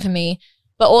huge thing for me.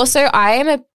 But also I am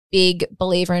a big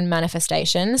believer in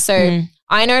manifestation. So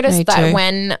I noticed that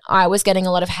when I was getting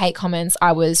a lot of hate comments,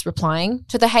 I was replying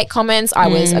to the hate comments. I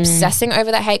was obsessing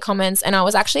over the hate comments, and I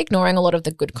was actually ignoring a lot of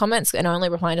the good comments and only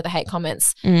replying to the hate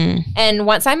comments. And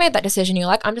once I made that decision, you're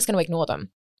like, I'm just going to ignore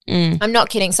them. I'm not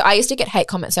kidding. So I used to get hate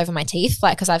comments over my teeth,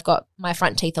 like because I've got my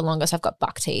front teeth the longest. I've got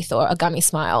buck teeth or a gummy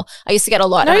smile. I used to get a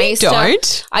lot. No, and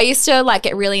I used to like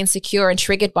get really insecure and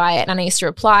triggered by it, and I used to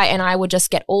reply, and I would just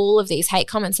get all of these hate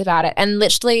comments about it. And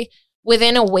literally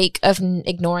within a week of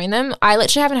ignoring them, I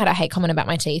literally haven't had a hate comment about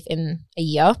my teeth in a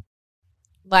year.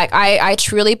 Like I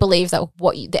truly believe that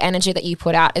the energy that you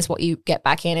put out is what you get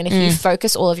back in. And if you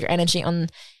focus all of your energy on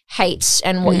hate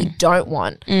and what you don't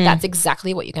want, that's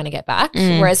exactly what you're going to get back.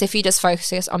 Whereas if you just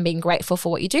focus on being grateful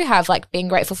for what you do have, like being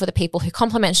grateful for the people who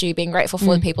compliment you, being grateful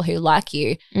for the people who like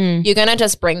you, you're going to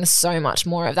just bring so much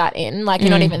more of that in. Like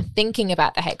you're not even thinking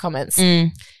about the hate comments.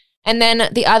 And then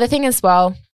the other thing as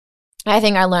well, I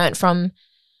think I learned from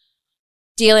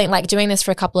doing this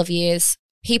for a couple of years,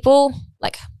 people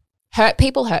like hurt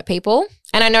people.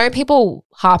 And I know people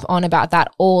harp on about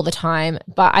that all the time,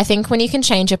 but I think when you can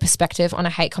change your perspective on a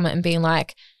hate comment and being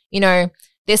like, you know,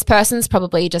 this person's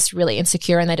probably just really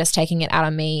insecure and they're just taking it out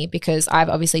on me because I've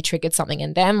obviously triggered something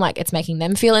in them, like it's making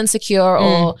them feel insecure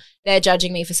or they're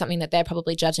judging me for something that they're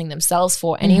probably judging themselves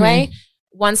for anyway.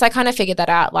 Once I kind of figured that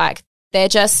out, like they're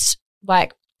just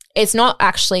like, it's not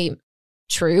actually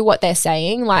true what they're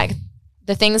saying. Like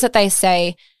the things that they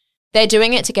say, they're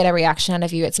doing it to get a reaction out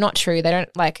of you. It's not true. They don't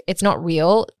like, it's not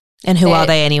real. And who are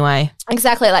they anyway?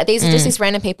 Exactly. Like these are just these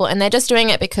random people and they're just doing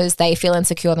it because they feel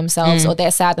insecure themselves or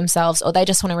they're sad themselves or they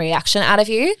just want a reaction out of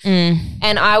you.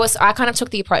 And I kind of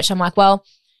took the approach. I'm like, well,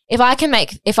 if I can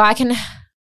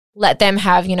let them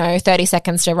have, 30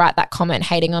 seconds to write that comment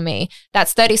hating on me,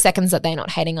 that's 30 seconds that they're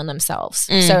not hating on themselves.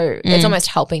 So it's almost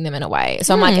helping them in a way.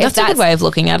 So I'm like, if that's a good way of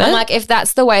looking at it. I'm like, if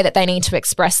that's the way that they need to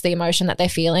express the emotion that they're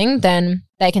feeling, then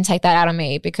they can take that out on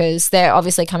me because they're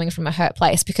obviously coming from a hurt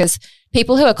place. Because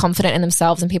people who are confident in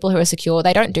themselves and people who are secure,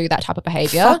 they don't do that type of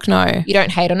behavior. Fuck no. You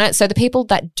don't hate on it. So the people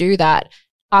that do that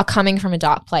are coming from a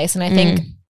dark place. And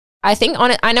I think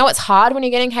on it, I know it's hard when you're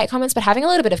getting hate comments, but having a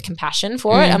little bit of compassion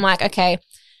for it, I'm like, okay,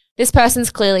 this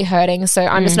person's clearly hurting, so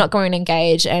I'm just not going to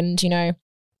engage. And,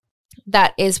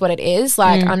 that is what it is.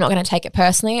 Like, I'm not going to take it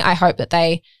personally. I hope that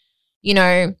they,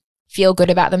 feel good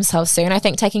about themselves soon. I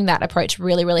think taking that approach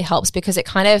really, really helps because it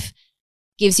kind of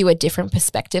gives you a different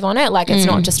perspective on it. Like, it's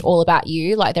not just all about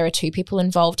you. Like, there are two people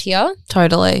involved here.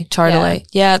 Totally.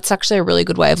 Yeah, it's actually a really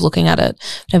good way of looking at it.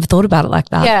 Never thought about it like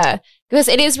that. Yeah, because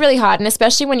it is really hard, and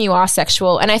especially when you are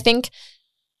sexual. And I think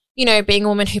being a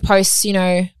woman who posts,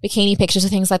 bikini pictures or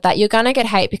things like that, you're going to get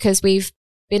hate because we've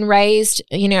been raised,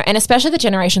 and especially the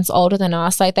generations older than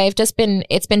us, like it's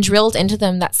been drilled into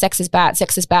them that sex is bad,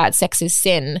 sex is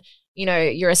sin,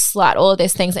 you're a slut, all of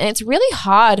these things. And it's really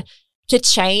hard to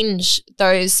change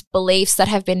those beliefs that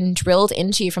have been drilled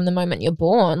into you from the moment you're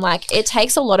born. Like it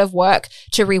takes a lot of work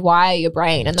to rewire your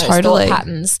brain and those thought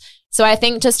patterns. So I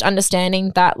think just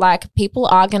understanding that like people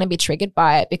are going to be triggered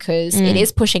by it because it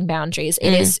is pushing boundaries.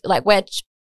 It is like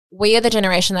we are the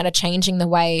generation that are changing the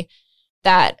way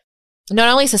that not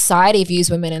only society views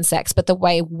women and sex, but the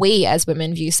way we as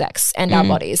women view sex and our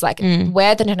bodies. Like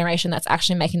we're the generation that's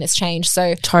actually making this change.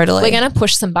 So we're going to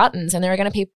push some buttons and there are going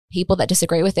to be people that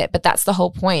disagree with it. But that's the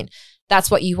whole point.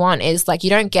 That's what you want is like you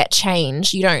don't get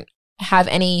change. You don't have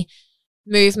any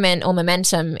movement or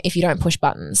momentum if you don't push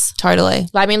buttons. Totally.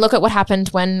 I mean, look at what happened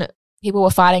when people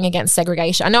were fighting against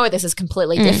segregation. I know this is a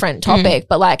completely different topic,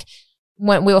 but like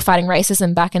when we were fighting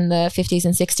racism back in the 50s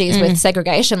and 60s with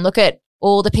segregation, look at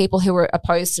all the people who were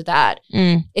opposed to that.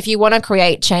 If you want to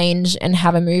create change and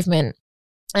have a movement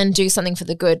and do something for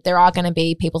the good, there are going to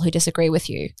be people who disagree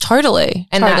with you. Totally.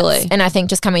 And I think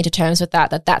just coming to terms with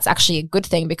that's actually a good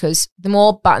thing because the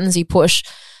more buttons you push,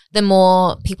 the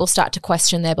more people start to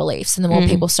question their beliefs and the more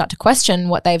people start to question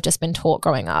what they've just been taught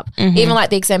growing up. Even like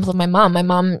the example of my mum. My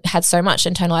mum had so much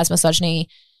internalized misogyny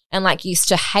and like used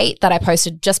to hate that I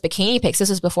posted just bikini pics. This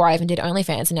was before I even did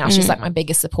OnlyFans and now she's like my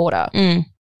biggest supporter.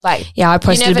 Like, yeah, I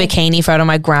posted a bikini photo.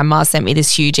 My grandma sent me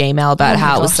this huge email about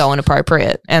how it was so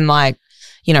inappropriate and like,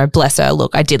 bless her,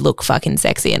 look, I did look fucking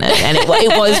sexy in it and it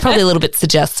was probably a little bit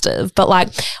suggestive. But like,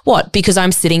 what? Because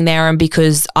I'm sitting there and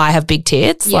because I have big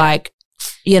tits, like,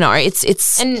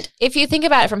 it's and if you think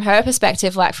about it from her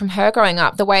perspective, like from her growing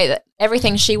up, the way that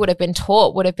everything she would have been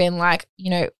taught would have been like,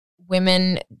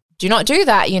 women do not do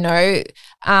that,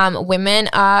 women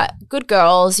are good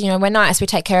girls, we're nice, we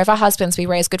take care of our husbands, we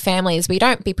raise good families, we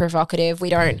don't be provocative,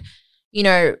 we don't,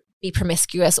 be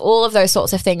promiscuous, all of those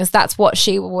sorts of things. That's what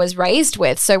she was raised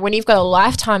with. So when you've got a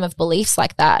lifetime of beliefs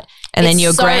like that, and then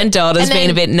your granddaughter's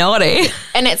being a bit naughty,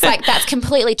 and it's like that's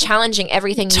completely challenging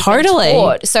everything you've totally been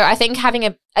taught. So I think having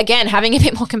a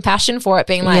bit more compassion for it,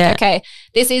 being like, okay,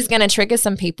 this is going to trigger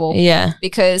some people,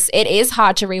 because it is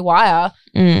hard to rewire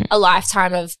a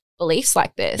lifetime of beliefs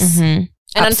like this, and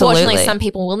unfortunately, some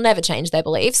people will never change their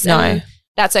beliefs. No. And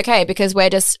that's okay, because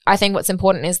I think what's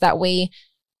important is that we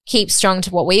keep strong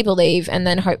to what we believe, and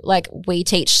then hope like we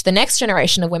teach the next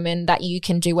generation of women that you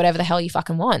can do whatever the hell you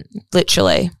fucking want.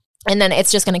 Literally. And then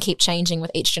it's just going to keep changing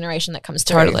with each generation that comes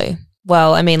through. Totally.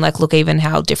 Well, I mean, like, look, even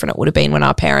how different it would have been when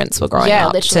our parents were growing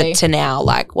up to now,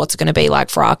 like, what's it going to be like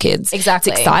for our kids?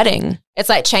 Exactly. It's exciting. It's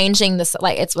like changing this,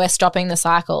 like, we're stopping the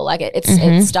cycle. Like,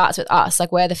 it starts with us.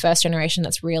 Like, we're the first generation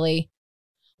that's really,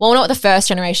 well, not the first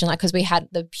generation, like, because we had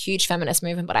the huge feminist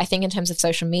movement, but I think in terms of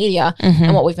social media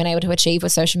and what we've been able to achieve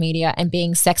with social media and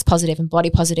being sex positive and body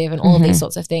positive and all of these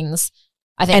sorts of things,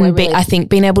 I think I think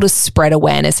being able to spread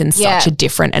awareness in such a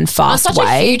different and fast on such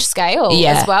way. a huge scale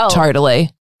as well. Totally.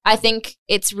 I think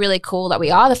it's really cool that we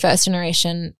are the first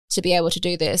generation to be able to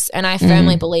do this, and I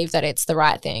firmly believe that it's the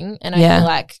right thing. And I feel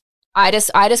like I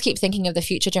just keep thinking of the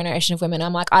future generation of women.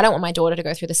 I'm like, I don't want my daughter to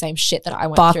go through the same shit that I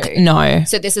went through. No.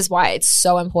 So this is why it's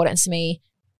so important to me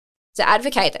to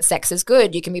advocate that sex is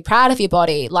good. You can be proud of your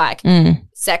body. Like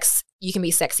sex, you can be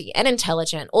sexy and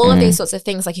intelligent. All of these sorts of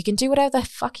things. Like you can do whatever the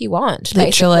fuck you want.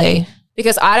 Literally. Basically.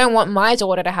 Because I don't want my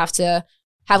daughter to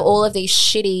have all of these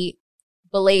shitty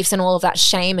beliefs and all of that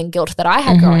shame and guilt that I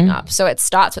had growing up. So it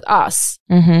starts with us.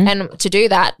 And to do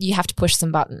that, you have to push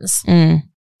some buttons.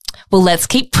 Well, let's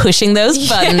keep pushing those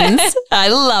buttons. I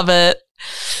love it.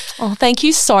 Oh, thank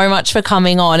you so much for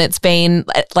coming on. It's been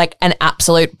like an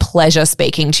absolute pleasure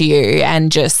speaking to you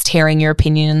and just hearing your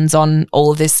opinions on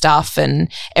all of this stuff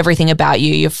and everything about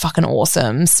you. You're fucking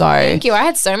awesome. So thank you. I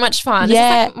had so much fun. This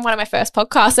is like one of my first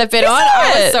podcasts I've been on.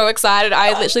 I was so excited.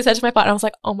 I literally said to my partner, I was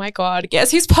like, oh my God,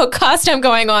 guess whose podcast I'm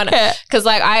going on? Because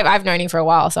like I've known you for a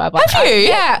while. So I'm like, have you?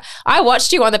 Yeah. I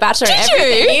watched you on The Bachelor and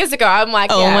everything years ago. I'm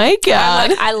like, oh my God. I'm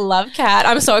like, I love Kat.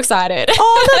 I'm so excited.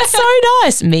 Oh, that's so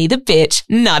nice. Me the bitch,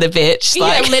 not a bitch.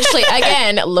 Like, literally,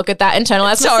 again, look at that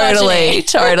internalized misogyny.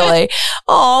 Totally.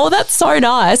 Oh, that's so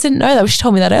nice. I didn't know that. She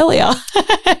told me that earlier.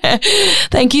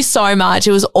 Thank you so much.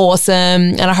 It was awesome.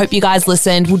 And I hope you guys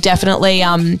listened. We'll definitely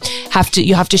have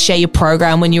to share your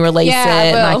program when you release it,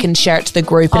 and I can share it to the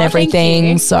group and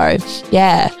everything. So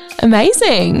yeah,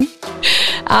 amazing.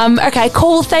 Okay,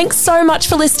 cool. Thanks so much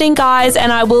for listening, guys.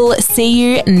 And I will see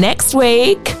you next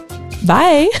week.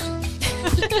 Bye.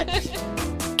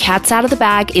 Cats Out of the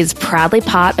Bag is proudly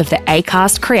part of the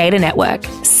Acast Creator Network.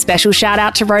 Special shout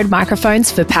out to Rode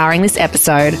Microphones for powering this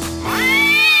episode.